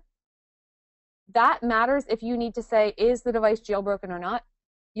folder, that matters if you need to say, is the device jailbroken or not?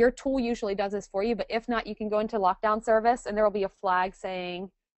 Your tool usually does this for you, but if not, you can go into lockdown service and there will be a flag saying,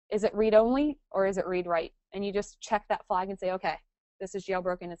 is it read only or is it read write? And you just check that flag and say, okay, this is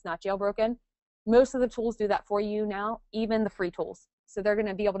jailbroken, it's not jailbroken. Most of the tools do that for you now, even the free tools. So they're going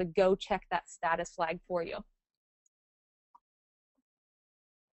to be able to go check that status flag for you.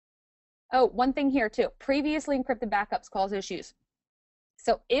 Oh, one thing here too, previously encrypted backups cause issues.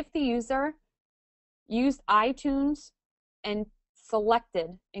 So if the user used iTunes and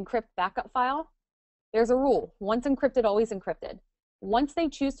selected encrypt backup file, there's a rule. Once encrypted, always encrypted. Once they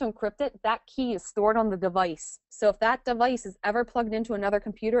choose to encrypt it, that key is stored on the device. So if that device is ever plugged into another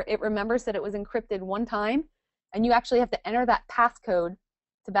computer, it remembers that it was encrypted one time, and you actually have to enter that passcode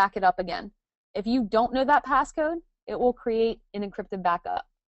to back it up again. If you don't know that passcode, it will create an encrypted backup.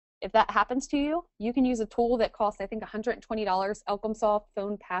 If that happens to you, you can use a tool that costs, I think, $120, Elcomsoft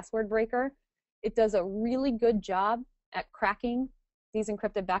Phone Password Breaker. It does a really good job at cracking these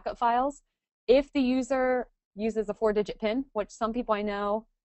encrypted backup files. If the user uses a 4-digit PIN, which some people I know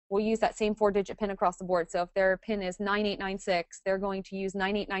will use that same 4-digit PIN across the board. So if their PIN is 9896, they're going to use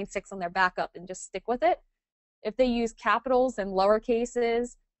 9896 on their backup and just stick with it. If they use capitals and lower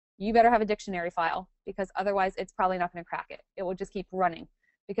cases, you better have a dictionary file because otherwise it's probably not going to crack it. It will just keep running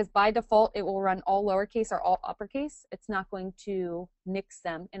because by default it will run all lowercase or all uppercase. It's not going to mix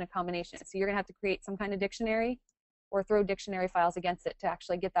them in a combination. So you're going to have to create some kind of dictionary or throw dictionary files against it to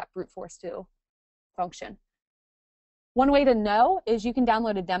actually get that brute force to function. One way to know is you can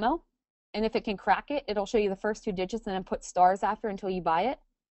download a demo, and if it can crack it, it'll show you the first 2 digits and then put stars after until you buy it.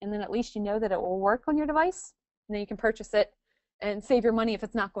 And then at least you know that it will work on your device, and then you can purchase it and save your money if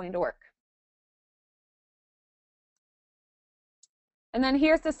it's not going to work. And then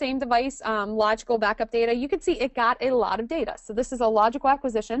here's the same device, logical backup data. You can see it got a lot of data. So this is a logical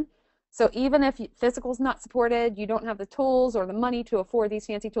acquisition. So even if physical is not supported, you don't have the tools or the money to afford these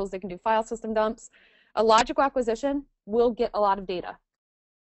fancy tools that can do file system dumps, a logical acquisition will get a lot of data.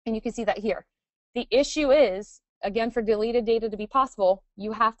 And you can see that here. The issue is, again, for deleted data to be possible,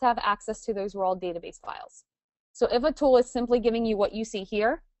 you have to have access to those raw database files. So if a tool is simply giving you what you see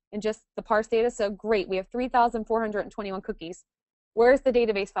here and just the parse data, so great, we have 3,421 cookies. Where's the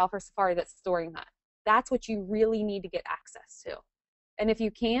database file for Safari that's storing that? That's what you really need to get access to. And if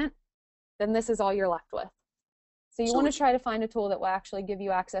you can't, then this is all you're left with. So you want to try to find a tool that will actually give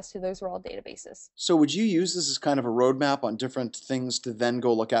you access to those raw databases. So would you use this as kind of a roadmap on different things to then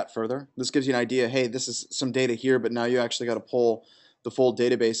go look at further? This gives you an idea, hey, this is some data here, but now you actually got to pull the full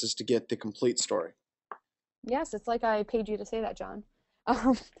databases to get the complete story. Yes, it's like I paid you to say that, John.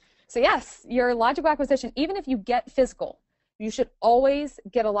 So yes, your logical acquisition, even if you get physical, you should always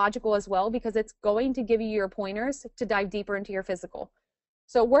get a logical as well because it's going to give you your pointers to dive deeper into your physical.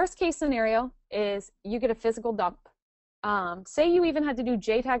 So worst case scenario is you get a physical dump. Say you even had to do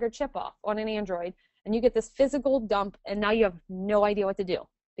JTAG or chip off on an Android and you get this physical dump and now you have no idea what to do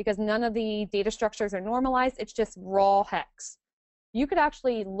because none of the data structures are normalized. It's just raw hex. You could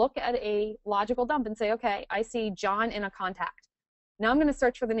actually look at a logical dump and say, okay, I see John in a contact. Now I'm going to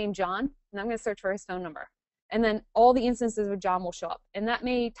search for the name John and I'm going to search for his phone number. And then all the instances of John will show up. And that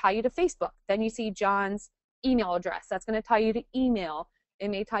may tie you to Facebook. Then you see John's email address. That's going to tie you to email. It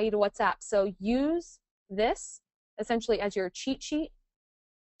may tie you to WhatsApp. So use this essentially as your cheat sheet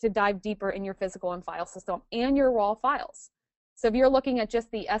to dive deeper in your physical and file system and your raw files. So if you're looking at just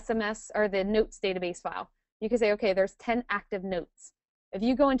the SMS or the notes database file, you can say, okay, there's 10 active notes. If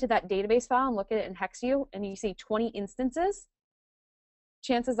you go into that database file and look at it in HexView and you see 20 instances,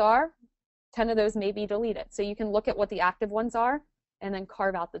 chances are 10 of those may be deleted. So you can look at what the active ones are and then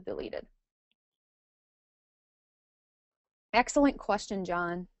carve out the deleted. Excellent question,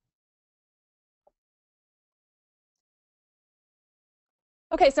 John.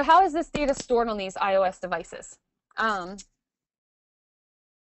 Okay, so how is this data stored on these iOS devices?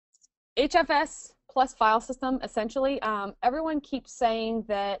 HFS plus file system, essentially. Everyone keeps saying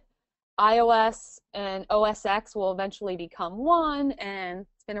that iOS and OS X will eventually become one, and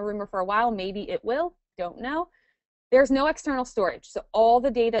it's been a rumor for a while. Maybe it will, don't know. There's no external storage, so all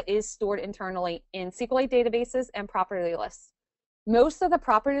the data is stored internally in SQLite databases and property lists. Most of the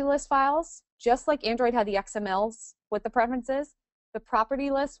property list files, just like Android had the XMLs with the preferences, the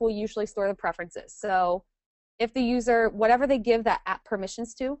property list will usually store the preferences. So if the user, whatever they give that app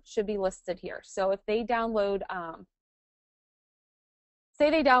permissions to, should be listed here. So if they download, say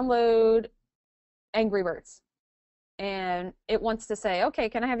they download Angry Birds, and it wants to say, okay,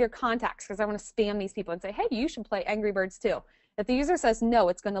 can I have your contacts? Because I want to spam these people and say, hey, you should play Angry Birds too. If the user says no,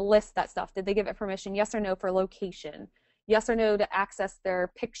 it's going to list that stuff. Did they give it permission? Yes or no for location? Yes or no to access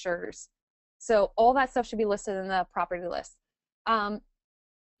their pictures? So all that stuff should be listed in the property list.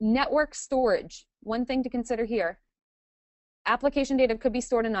 Network storage, one thing to consider here. Application data could be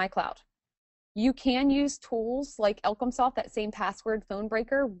stored in iCloud. You can use tools like Elcomsoft, that same password phone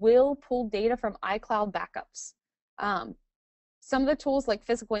breaker, will pull data from iCloud backups. Some of the tools like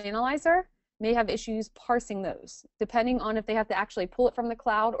Physical Analyzer may have issues parsing those, depending on if they have to actually pull it from the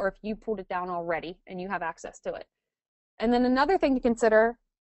cloud or if you pulled it down already and you have access to it. And then another thing to consider,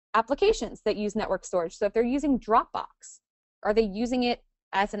 applications that use network storage. So if they're using Dropbox, are they using it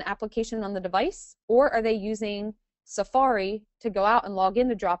as an application on the device, or are they using Safari to go out and log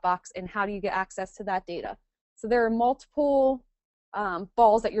into Dropbox, and how do you get access to that data? So there are multiple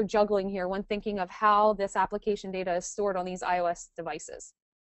balls that you're juggling here when thinking of how this application data is stored on these iOS devices.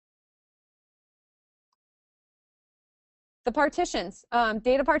 The partitions.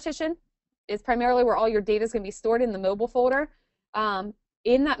 Data partition is primarily where all your data is going to be stored in the mobile folder.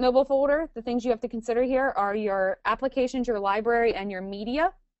 In that mobile folder, the things you have to consider here are your applications, your library, and your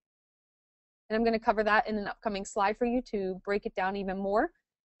media. And I'm going to cover that in an upcoming slide for you to break it down even more.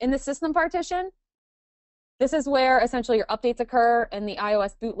 In the system partition, this is where essentially your updates occur and the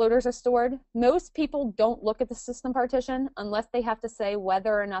iOS bootloaders are stored. Most people don't look at the system partition unless they have to say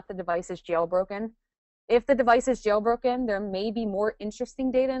whether or not the device is jailbroken. If the device is jailbroken, there may be more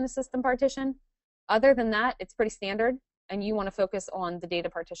interesting data in the system partition. Other than that, it's pretty standard, and you want to focus on the data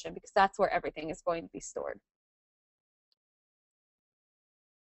partition because that's where everything is going to be stored.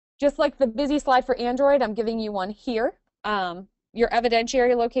 Just like the busy slide for Android, I'm giving you one here. Your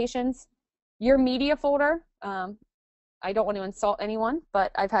evidentiary locations, your media folder. I don't want to insult anyone,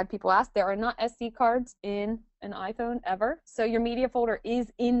 but I've had people ask, there are not SD cards in an iPhone ever. So your media folder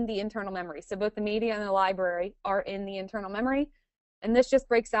is in the internal memory. So both the media and the library are in the internal memory. And this just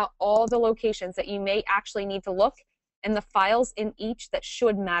breaks out all the locations that you may actually need to look and the files in each that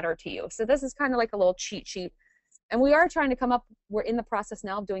should matter to you. So this is kind of like a little cheat sheet. And we are trying to come up, we're in the process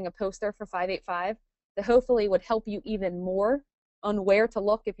now of doing a poster for 585 that hopefully would help you even more on where to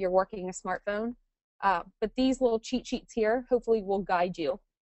look if you're working a smartphone. But these little cheat sheets here hopefully will guide you.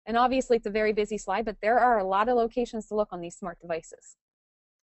 And obviously it's a very busy slide, but there are a lot of locations to look on these smart devices.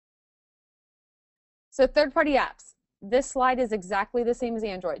 So third-party apps. This slide is exactly the same as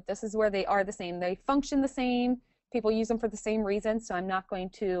Android. This is where they are the same. They function the same. People use them for the same reasons, so I'm not going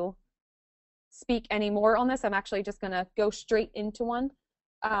to speak any more on this. I'm actually just going to go straight into one.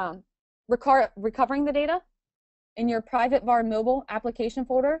 Recovering the data in your private var mobile application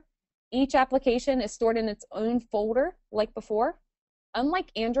folder. Each application is stored in its own folder like before.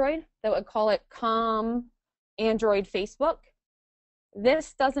 Unlike Android, that would call it com Android Facebook,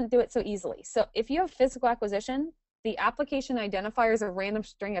 this doesn't do it so easily. So if you have physical acquisition, the application identifier is a random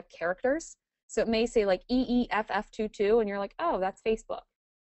string of characters. So it may say like EEFF22 and you're like, oh, that's Facebook.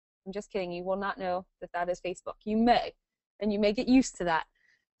 I'm just kidding. You will not know that that is Facebook. You may, and you may get used to that.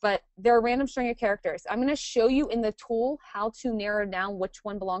 But they're a random string of characters. I'm going to show you in the tool how to narrow down which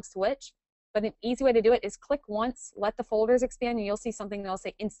one belongs to which. But an easy way to do it is click once, let the folders expand, and you'll see something that'll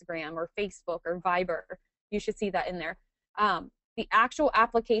say Instagram or Facebook or Viber. You should see that in there. The actual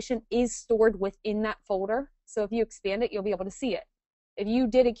application is stored within that folder. So if you expand it, you'll be able to see it. If you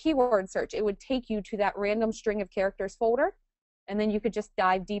did a keyword search, it would take you to that random string of characters folder, and then you could just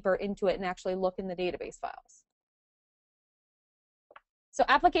dive deeper into it and actually look in the database files. So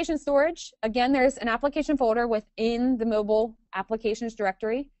application storage, again, there's an application folder within the mobile applications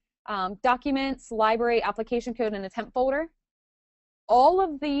directory. Documents, library, application code, and a temp folder. All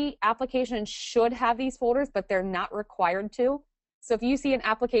of the applications should have these folders, but they're not required to. So if you see an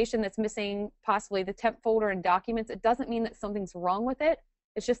application that's missing possibly the temp folder and documents, it doesn't mean that something's wrong with it.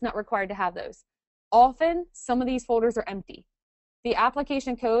 It's just not required to have those. Often, some of these folders are empty. The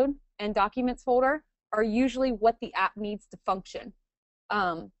application code and documents folder are usually what the app needs to function.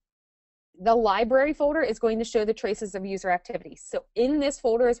 The library folder is going to show the traces of user activities. So in this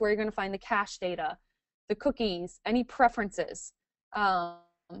folder is where you're going to find the cache data, the cookies, any preferences.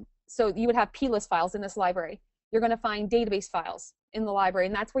 So you would have plist files in this library. You're going to find database files in the library,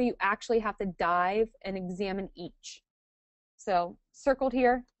 and that's where you actually have to dive and examine each. So circled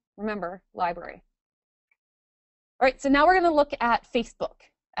here, remember, library. All right, so now we're going to look at Facebook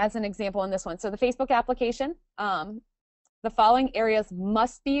as an example in this one. So the Facebook application, the following areas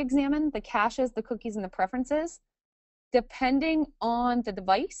must be examined: the caches, the cookies, and the preferences, depending on the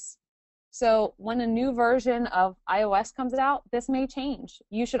device. So when a new version of iOS comes out, this may change.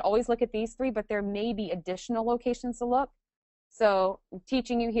 You should always look at these three, but there may be additional locations to look. So I'm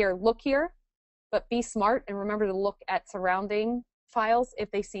teaching you here, look here, but be smart and remember to look at surrounding files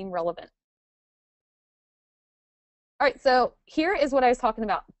if they seem relevant. All right, so here is what I was talking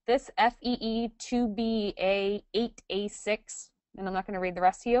about. This FEE2BA8A6, and I'm not going to read the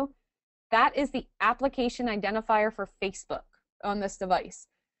rest to you. That is the application identifier for Facebook on this device.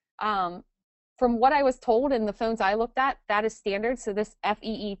 From what I was told in the phones I looked at, that is standard. So this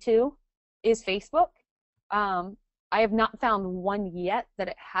FEE2 is Facebook. I have not found one yet that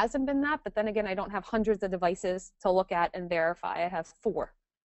it hasn't been that, but then again, I don't have hundreds of devices to look at and verify. I have 4,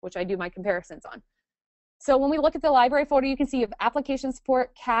 which I do my comparisons on. So when we look at the library folder, you can see you have application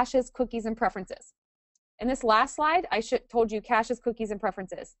support, caches, cookies, and preferences. In this last slide, I told you caches, cookies, and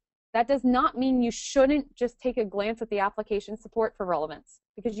preferences. That does not mean you shouldn't just take a glance at the application support for relevance,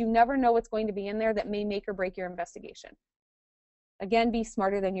 because you never know what's going to be in there that may make or break your investigation. Again, be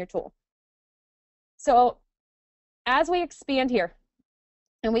smarter than your tool. So as we expand here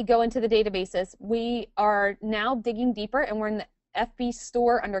and we go into the databases, we are now digging deeper, and we're in the FB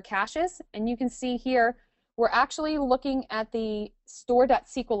store under caches, and you can see here we're actually looking at the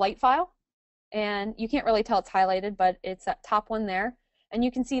store.SQLite file, and you can't really tell it's highlighted, but it's that top one there, and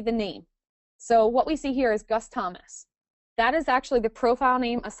you can see the name. So what we see here is Gus Thomas. That is actually the profile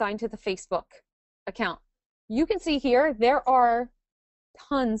name assigned to the Facebook account. You can see here there are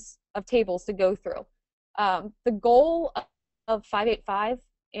tons of tables to go through. The goal of 585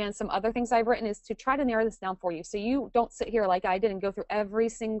 and some other things I've written is to try to narrow this down for you, so you don't sit here like I did and go through every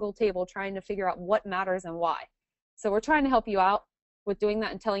single table trying to figure out what matters and why. So we're trying to help you out with doing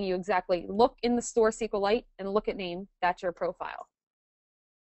that and telling you exactly, look in the store SQLite and look at name, that's your profile.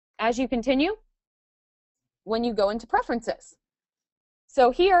 As you continue, when you go into preferences.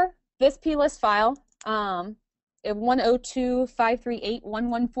 So here, this plist file,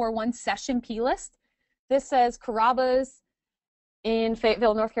 102.538.1141 session plist, this says Carrabba's in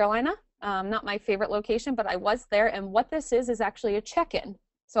Fayetteville, North Carolina. Not my favorite location, but I was there, and what this is actually a check-in.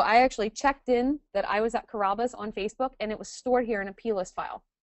 So I actually checked in that I was at Carrabba's on Facebook, and it was stored here in a plist file.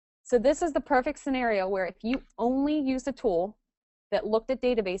 So this is the perfect scenario where if you only used a tool that looked at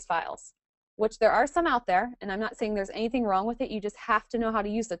database files, which there are some out there, and I'm not saying there's anything wrong with it, you just have to know how to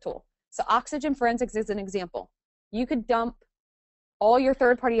use the tool. So Oxygen Forensics is an example. You could dump all your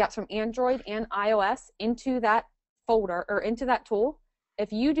third-party apps from Android and iOS into that folder or into that tool.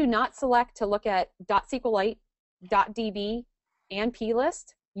 If you do not select to look at .SQLite, .db, and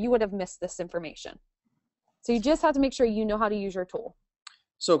plist, you would have missed this information. So you just have to make sure you know how to use your tool.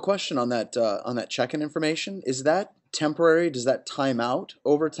 So a question on that check-in information, is that temporary? Does that time out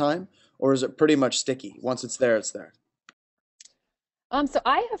over time, or is it pretty much sticky? Once it's there, it's there. So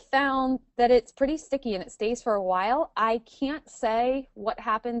I have found that it's pretty sticky and it stays for a while. I can't say what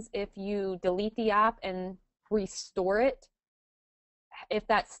happens if you delete the app and restore it, if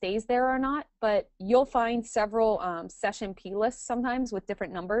that stays there or not, but you'll find several session plists sometimes with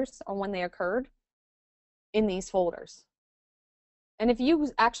different numbers on when they occurred in these folders. And if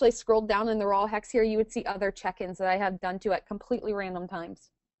you actually scrolled down in the raw hex here, you would see other check-ins that I have done to at completely random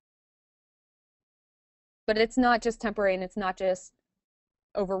times. But it's not just temporary, and it's not just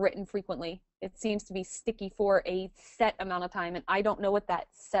overwritten frequently. It seems to be sticky for a set amount of time, and I don't know what that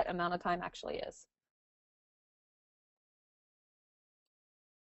set amount of time actually is.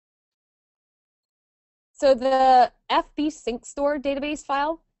 So the FB Sync Store database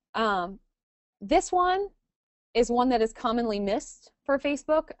file, this one is one that is commonly missed for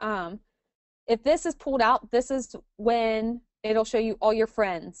Facebook. If this is pulled out, this is when it'll show you all your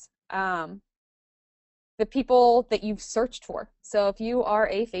friends, the people that you've searched for. So if you are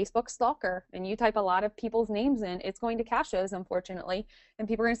a Facebook stalker and you type a lot of people's names in, it's going to cache those, unfortunately, and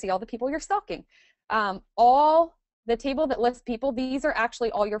people are going to see all the people you're stalking. All the table that lists people, these are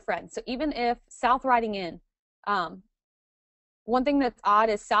actually all your friends. So even if South Riding In, one thing that's odd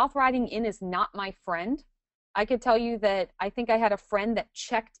is South Riding In is not my friend. I could tell you that I think I had a friend that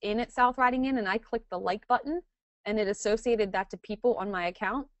checked in at South Riding In, and I clicked the like button, and it associated that to people on my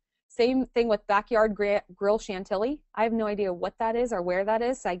account. Same thing with Backyard Grill Chantilly. I have no idea what that is or where that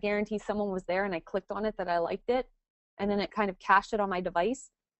is. So I guarantee someone was there and I clicked on it that I liked it, and then it kind of cached it on my device.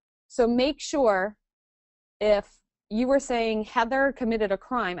 So make sure if you were saying Heather committed a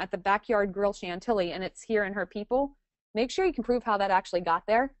crime at the Backyard Grill Chantilly and it's here in her people, make sure you can prove how that actually got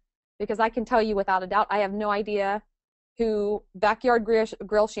there, because I can tell you without a doubt, I have no idea who Backyard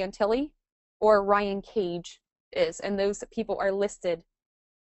Grill Chantilly or Ryan Cage is, and those people are listed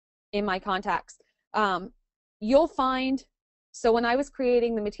in my contacts. You'll find, so when I was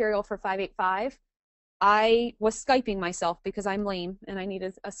creating the material for 585, I was Skyping myself because I'm lame and I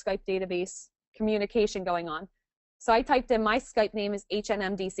needed a Skype database communication going on. So I typed in, my Skype name is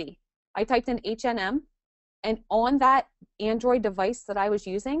HNMDC. I typed in HNM, and on that Android device that I was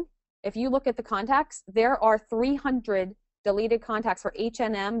using, if you look at the contacts, there are 300 deleted contacts for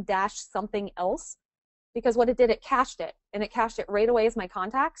HNM dash something else, because what it did, it cached it, and it cached it right away as my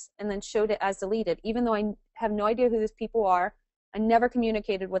contacts and then showed it as deleted, even though I have no idea who these people are. I never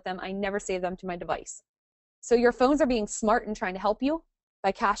communicated with them. I never saved them to my device. So your phones are being smart and trying to help you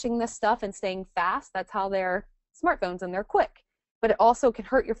by caching this stuff and staying fast. That's how they're smartphones, and they're quick. But it also can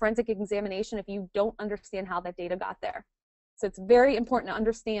hurt your forensic examination if you don't understand how that data got there. So it's very important to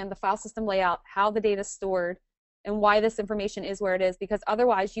understand the file system layout, how the data is stored, and why this information is where it is, because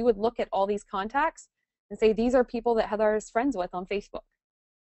otherwise you would look at all these contacts and say, these are people that Heather is friends with on Facebook.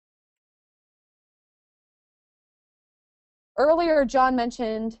 Earlier, John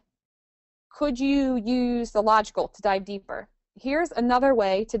mentioned, could you use the logical to dive deeper? Here's another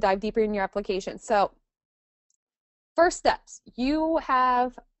way to dive deeper in your application. So first steps, you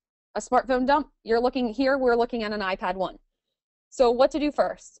have a smartphone dump. You're looking here, we're looking at an iPad 1. So what to do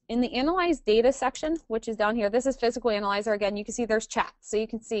first? In the Analyze Data section, which is down here, this is Physical Analyzer. Again, you can see there's chat. So you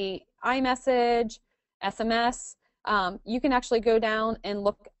can see iMessage, SMS. You can actually go down and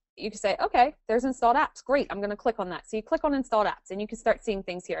look. You can say, okay, there's installed apps. Great, I'm going to click on that. So you click on installed apps, and you can start seeing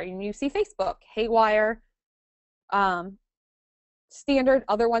things here. And you see Facebook, Haywire, standard,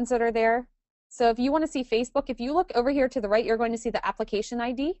 other ones that are there. So if you want to see Facebook, if you look over here to the right, you're going to see the application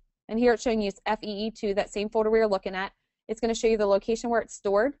ID. And here it's showing you it's FEE2, that same folder we were looking at. It's going to show you the location where it's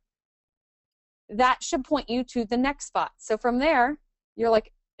stored. That should point you to the next spot. So from there, you're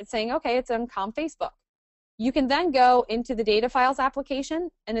like, it's saying, okay, it's on COM Facebook. You can then go into the data files application,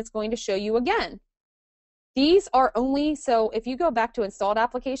 and it's going to show you again. These are only, so if you go back to installed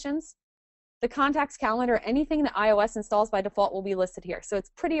applications, the contacts calendar, anything that iOS installs by default will be listed here. So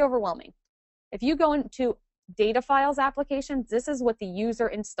it's pretty overwhelming. If you go into data files applications, this is what the user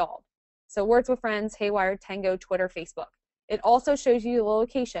installed. So Words with Friends, Haywire, Tango, Twitter, Facebook. It also shows you the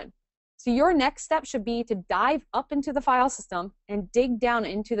location. So your next step should be to dive up into the file system and dig down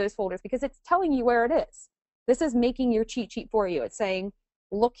into those folders, because it's telling you where it is. This is making your cheat sheet for you. It's saying,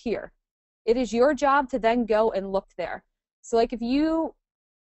 look here. It is your job to then go and look there. So like if you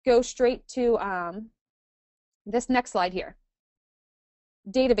go straight to this next slide here,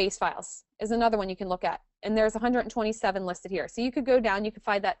 database files is another one you can look at. And there's 127 listed here. So you could go down, you could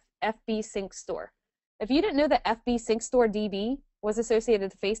find that FB Sync Store. If you didn't know that FB Sync Store DB was associated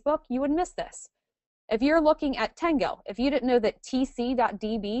to Facebook, you would miss this. If you're looking at Tango, if you didn't know that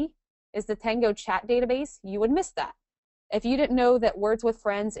tc.db is the Tango chat database, you would miss that. If you didn't know that Words with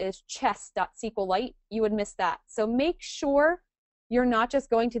Friends is chess.sqlite, you would miss that. So make sure you're not just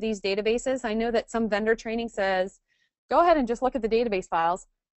going to these databases. I know that some vendor training says, go ahead and just look at the database files,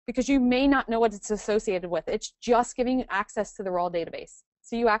 because you may not know what it's associated with. It's just giving you access to the raw database.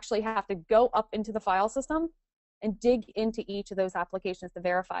 So you actually have to go up into the file system and dig into each of those applications to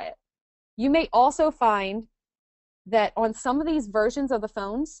verify it. You may also find that on some of these versions of the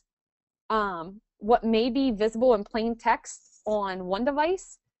phones, what may be visible in plain text on one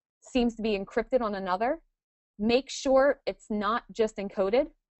device seems to be encrypted on another. Make sure it's not just encoded.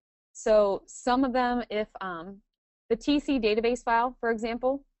 So some of them, if the TC database file, for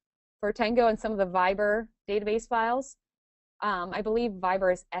example, for Tango, and some of the Viber database files, I believe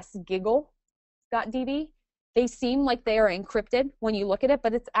Viber is sgiggle.db. They seem like they are encrypted when you look at it,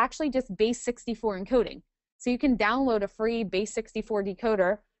 but it's actually just base64 encoding. So you can download a free base64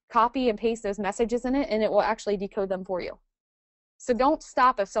 decoder, copy and paste those messages in it, and it will actually decode them for you. So don't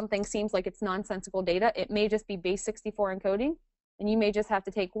stop if something seems like it's nonsensical data. It may just be base64 encoding, and you may just have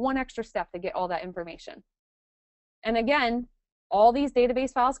to take one extra step to get all that information. And again, All these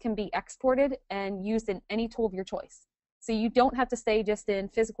database files can be exported and used in any tool of your choice. So you don't have to stay just in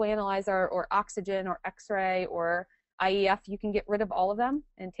Physical Analyzer or Oxygen or X-Ray or IEF. You can get rid of all of them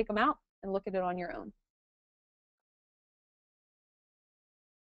and take them out and look at it on your own.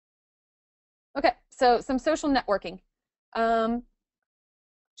 Okay, so some social networking.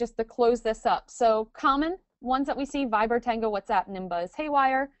 Just to close this up. So common ones that we see: Viber, Tango, WhatsApp, Nimbuzz,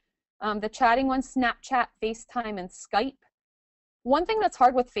 Haywire. The chatting ones: Snapchat, FaceTime, and Skype. One thing that's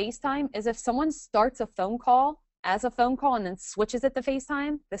hard with FaceTime is if someone starts a phone call as a phone call and then switches it to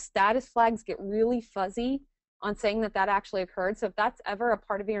FaceTime, the status flags get really fuzzy on saying that that actually occurred. So if that's ever a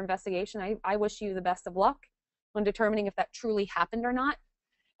part of your investigation, I wish you the best of luck when determining if that truly happened or not.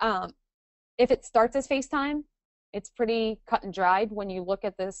 If it starts as FaceTime, it's pretty cut and dried when you look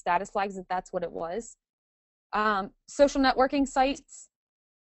at the status flags that that's what it was. Social networking sites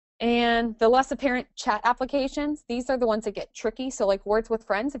and the less apparent chat applications, these are the ones that get tricky. So like Words with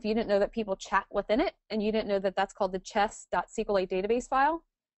Friends, if you didn't know that people chat within it and you didn't know that that's called the chess.sqlite database file,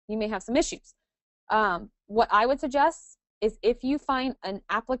 you may have some issues. What I would suggest is if you find an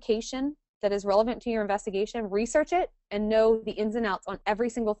application that is relevant to your investigation, research it and know the ins and outs on every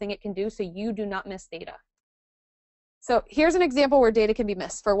single thing it can do so you do not miss data. So here's an example where data can be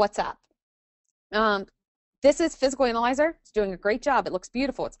missed for WhatsApp. This is Physical Analyzer. It's doing a great job. It looks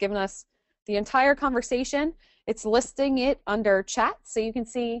beautiful. It's giving us the entire conversation. It's listing it under chats. So you can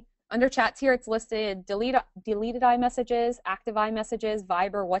see under chats here, it's listed deleted iMessages, active iMessages,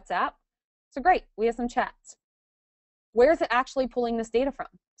 Viber, WhatsApp. So great, we have some chats. Where is it actually pulling this data from?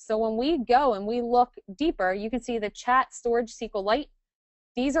 So when we go and we look deeper, you can see the chat storage SQLite.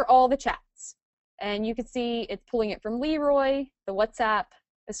 These are all the chats. And you can see it's pulling it from Leroy, the WhatsApp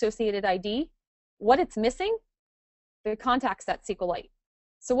associated ID. What it's missing, the contacts.SQLite.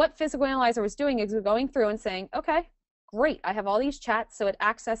 So what Physical Analyzer was doing is going through and saying, okay, great, I have all these chats, so it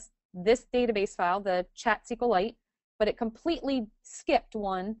accessed this database file, the chat SQLite, but it completely skipped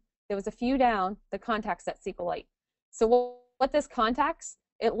one. There was a few down, the contacts.SQLite. So what this contacts,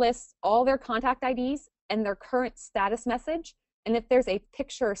 it lists all their contact IDs and their current status message, and if there's a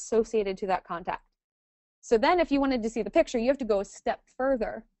picture associated to that contact. So then if you wanted to see the picture, you have to go a step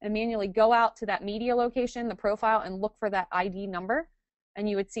further and manually go out to that media location, the profile, and look for that ID number, and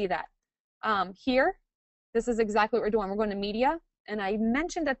you would see that. Here, this is exactly what we're doing. We're going to media, and I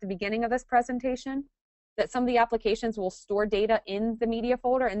mentioned at the beginning of this presentation that some of the applications will store data in the media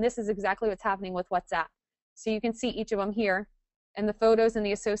folder, and this is exactly what's happening with WhatsApp. So you can see each of them here, and the photos and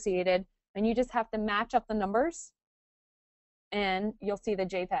the associated, and you just have to match up the numbers, and you'll see the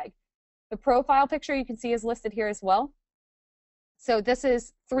JPEG. The profile picture you can see is listed here as well. So this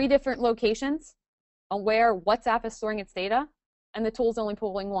is 3 different locations on where WhatsApp is storing its data, and the tool's only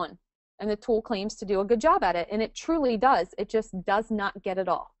pulling one. And the tool claims to do a good job at it, and it truly does. It just does not get it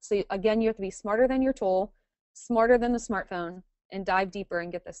all. So again, you have to be smarter than your tool, smarter than the smartphone, and dive deeper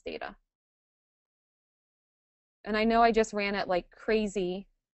and get this data. And I know I just ran at like crazy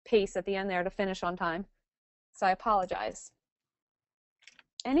pace at the end there to finish on time, so I apologize.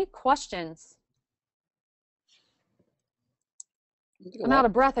 Any questions? I'm out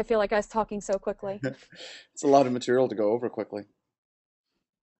of breath. I feel like I was talking so quickly. It's a lot of material to go over quickly.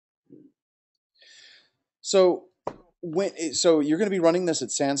 So you're going to be running this at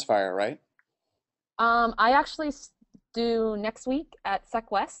SansFire, right? I actually do next week at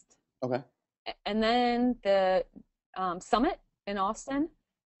SecWest. Okay. And then the Summit in Austin,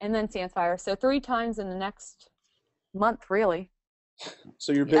 and then SansFire. So 3 times in the next month, really.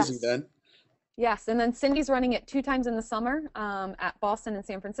 So you're busy then? Yes, and then Cindy's running it 2 times in the summer at Boston and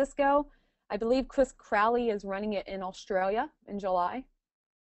San Francisco. I believe Chris Crowley is running it in Australia in July.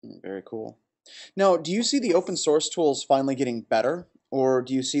 Very cool. Now, do you see the open source tools finally getting better, or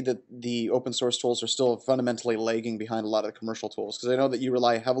do you see that the open source tools are still fundamentally lagging behind a lot of the commercial tools? Because I know that you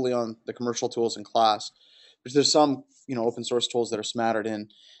rely heavily on the commercial tools in class, but there's some open source tools that are smattered in.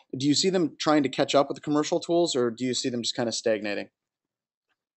 Do you see them trying to catch up with the commercial tools, or do you see them just kind of stagnating?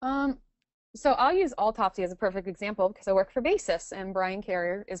 So I'll use Autopsy as a perfect example because I work for Basis and Brian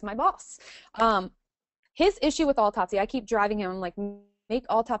Carrier is my boss. His issue with Autopsy, I keep driving him like, make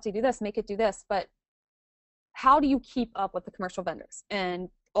Autopsy do this, make it do this, but how do you keep up with the commercial vendors and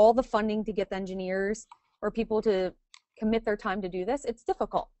all the funding to get the engineers or people to commit their time to do this? It's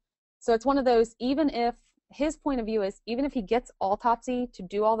difficult. So it's one of those, even if his point of view is, even if he gets Autopsy to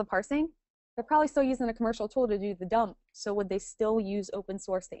do all the parsing, they're probably still using a commercial tool to do the dump. So would they still use open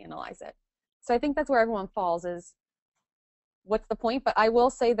source to analyze it? So I think that's where everyone falls, is what's the point? But I will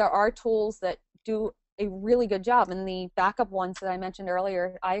say there are tools that do a really good job. And the backup ones that I mentioned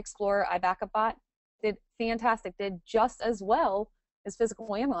earlier, iExplorer, iBackupBot, did fantastic, did just as well as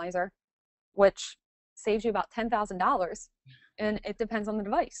Physical Analyzer, which saves you about $10,000, and it depends on the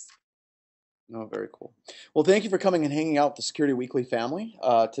device. Oh, very cool. Well, thank you for coming and hanging out with the Security Weekly family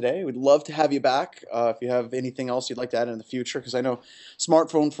today. We'd love to have you back if you have anything else you'd like to add in the future, because I know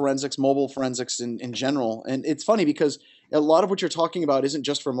smartphone forensics, mobile forensics in general, and it's funny because a lot of what you're talking about isn't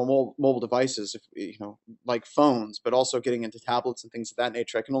just for mobile devices, if, like phones, but also getting into tablets and things of that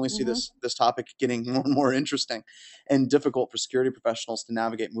nature. I can only see this topic getting more and more interesting and difficult for security professionals to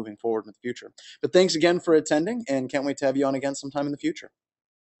navigate moving forward in the future. But thanks again for attending, and can't wait to have you on again sometime in the future.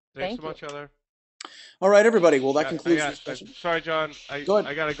 Thanks so much, Heather. All right, everybody. Well, that concludes this session. Sorry, John. Go ahead.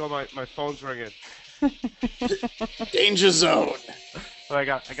 I gotta go. My phone's ringing. Danger zone. Oh, I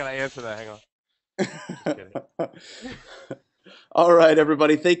gotta answer that. Hang on. Just kidding. All right,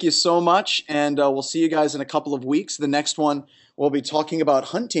 everybody. Thank you so much, and we'll see you guys in a couple of weeks. The next one, we'll be talking about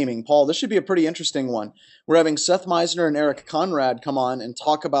hunt teaming. Paul, this should be a pretty interesting one. We're having Seth Meisner and Eric Conrad come on and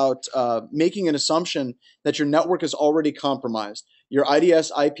talk about making an assumption that your network is already compromised. Your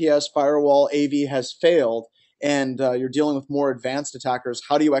IDS, IPS, firewall, AV has failed, and you're dealing with more advanced attackers.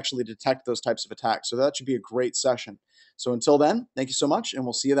 How do you actually detect those types of attacks? So that should be a great session. So until then, thank you so much, and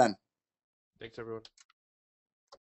we'll see you then. Thanks, everyone.